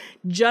party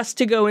just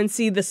to go and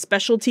see the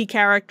specialty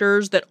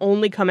characters that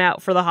only come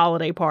out for the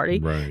holiday party.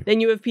 Right.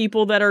 Then you have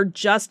people that are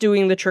just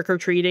doing the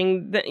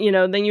trick-or-treating.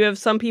 Then you have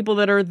some people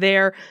that are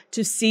there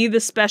to see the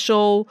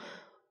special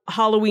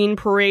Halloween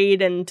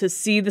parade and to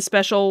see the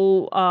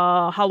special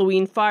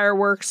Halloween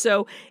fireworks.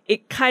 So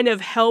it kind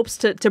of helps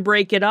to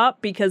break it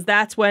up, because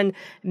that's when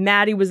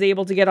Maddie was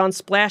able to get on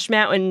Splash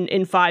Mountain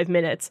in 5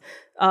 minutes.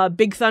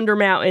 Big Thunder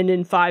Mountain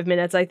in 5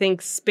 minutes. I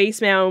think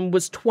Space Mountain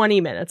was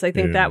 20 minutes. I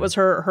think that was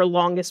her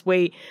longest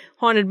wait.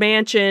 Haunted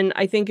Mansion,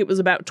 I think it was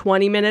about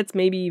 20 minutes,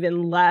 maybe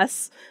even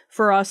less,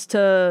 for us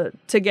to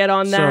get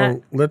on that.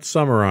 So let's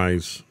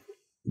summarize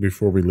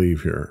before we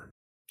leave here.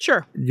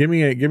 Sure. Give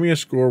me a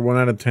score, 1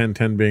 out of 10,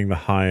 10 being the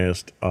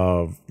highest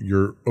of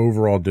your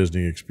overall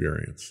Disney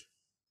experience.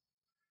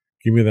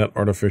 Give me that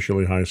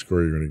artificially high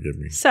score you're going to give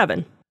me.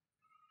 7.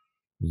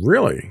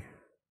 Really?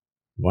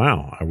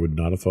 Wow. I would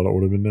not have thought it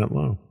would have been that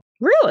low.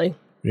 Really?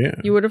 Yeah.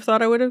 You would have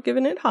thought I would have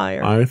given it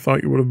higher. I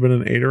thought you would have been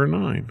an 8 or a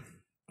 9.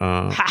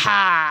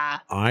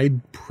 Ha-ha!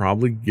 I'd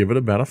probably give it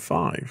about a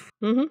 5.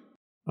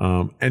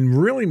 Mm-hmm. And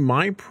really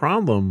my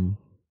problem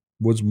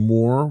was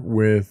more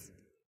with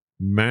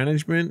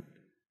management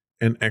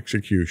and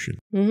execution.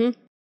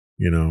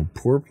 Mm-hmm.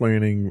 Poor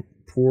planning,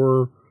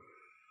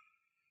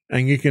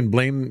 and you can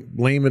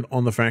blame it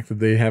on the fact that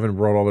they haven't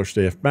brought all their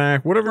staff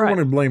back, whatever you want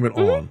to blame it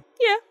on.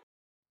 Yeah.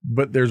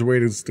 But there's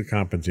ways to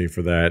compensate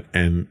for that.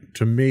 And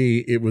to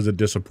me, it was a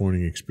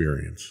disappointing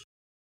experience.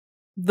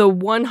 The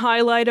one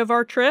highlight of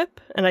our trip,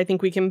 and I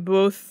think we can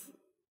both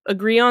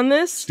agree on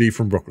this. Steve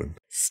from Brooklyn.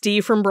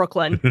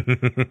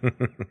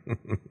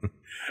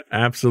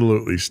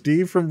 Absolutely.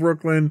 Steve from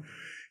Brooklyn.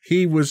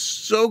 He was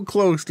so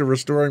close to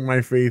restoring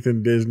my faith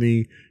in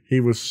Disney. He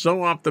was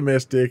so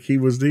optimistic. He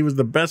was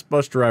the best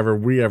bus driver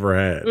we ever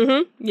had.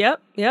 Mm-hmm.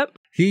 Yep.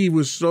 He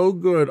was so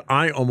good,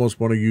 I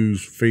almost want to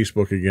use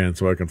Facebook again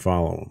so I can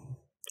follow him.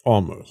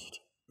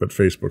 Almost. But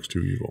Facebook's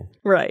too evil.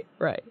 Right.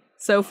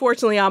 So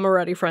fortunately, I'm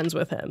already friends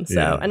with him.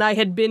 And I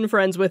had been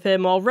friends with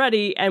him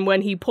already. And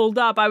when he pulled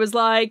up, I was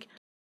like,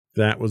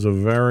 I'm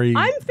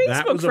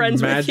Facebook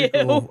friends with you.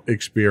 That was a magical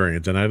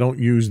experience. And I don't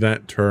use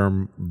that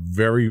term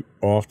very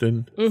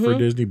often for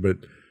Disney, but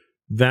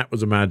that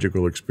was a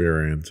magical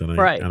experience.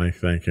 And I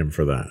thank him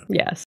for that.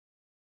 Yes.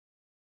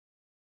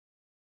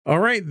 All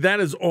right. That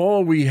is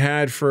all we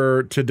had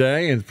for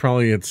today. And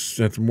probably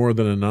that's more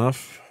than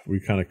enough.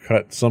 We kind of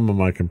cut some of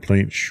my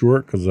complaints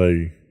short because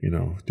I,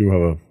 do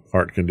have a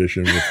heart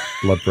condition with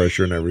blood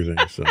pressure and everything.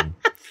 So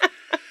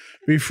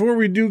before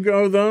we do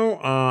go, though,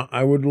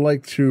 I would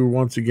like to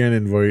once again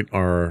invite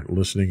our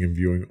listening and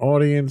viewing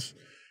audience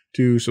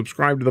to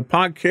subscribe to the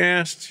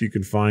podcast. You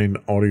can find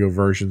audio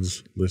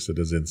versions listed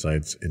as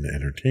Insights into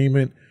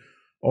Entertainment.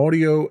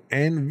 Audio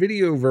and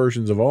video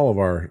versions of all of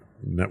our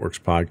network's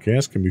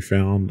podcasts can be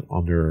found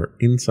under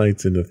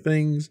Insights into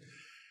Things.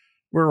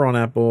 We're on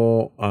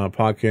Apple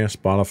Podcasts,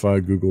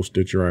 Spotify, Google,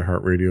 Stitcher,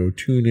 iHeartRadio,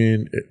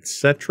 TuneIn,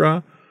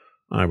 etc.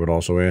 I would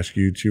also ask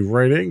you to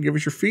write in, give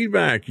us your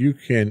feedback. You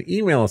can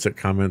email us at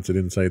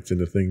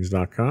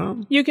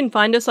comments@insightsintothings.com. You can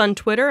find us on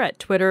Twitter at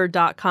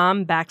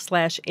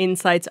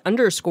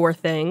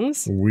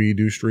twitter.com/insights_things. We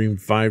do stream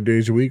 5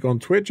 days a week on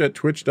Twitch at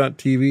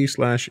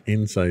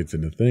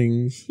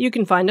twitch.tv/insightsintothings. You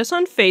can find us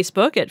on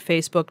Facebook at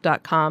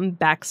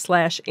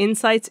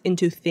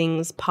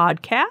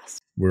facebook.com/insightsintothingspodcast.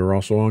 We're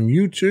also on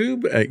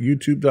YouTube at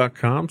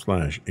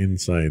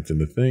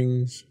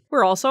youtube.com/insightsintothings.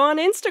 We're also on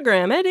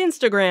Instagram at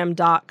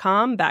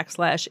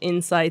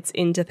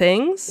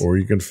instagram.com/insightsintothings. Or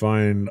you can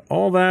find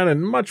all that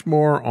and much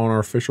more on our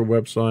official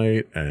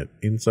website at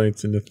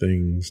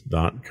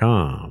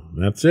insightsintothings.com.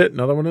 That's it.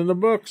 Another one in the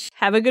books.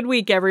 Have a good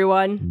week,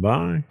 everyone.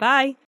 Bye.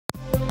 Bye.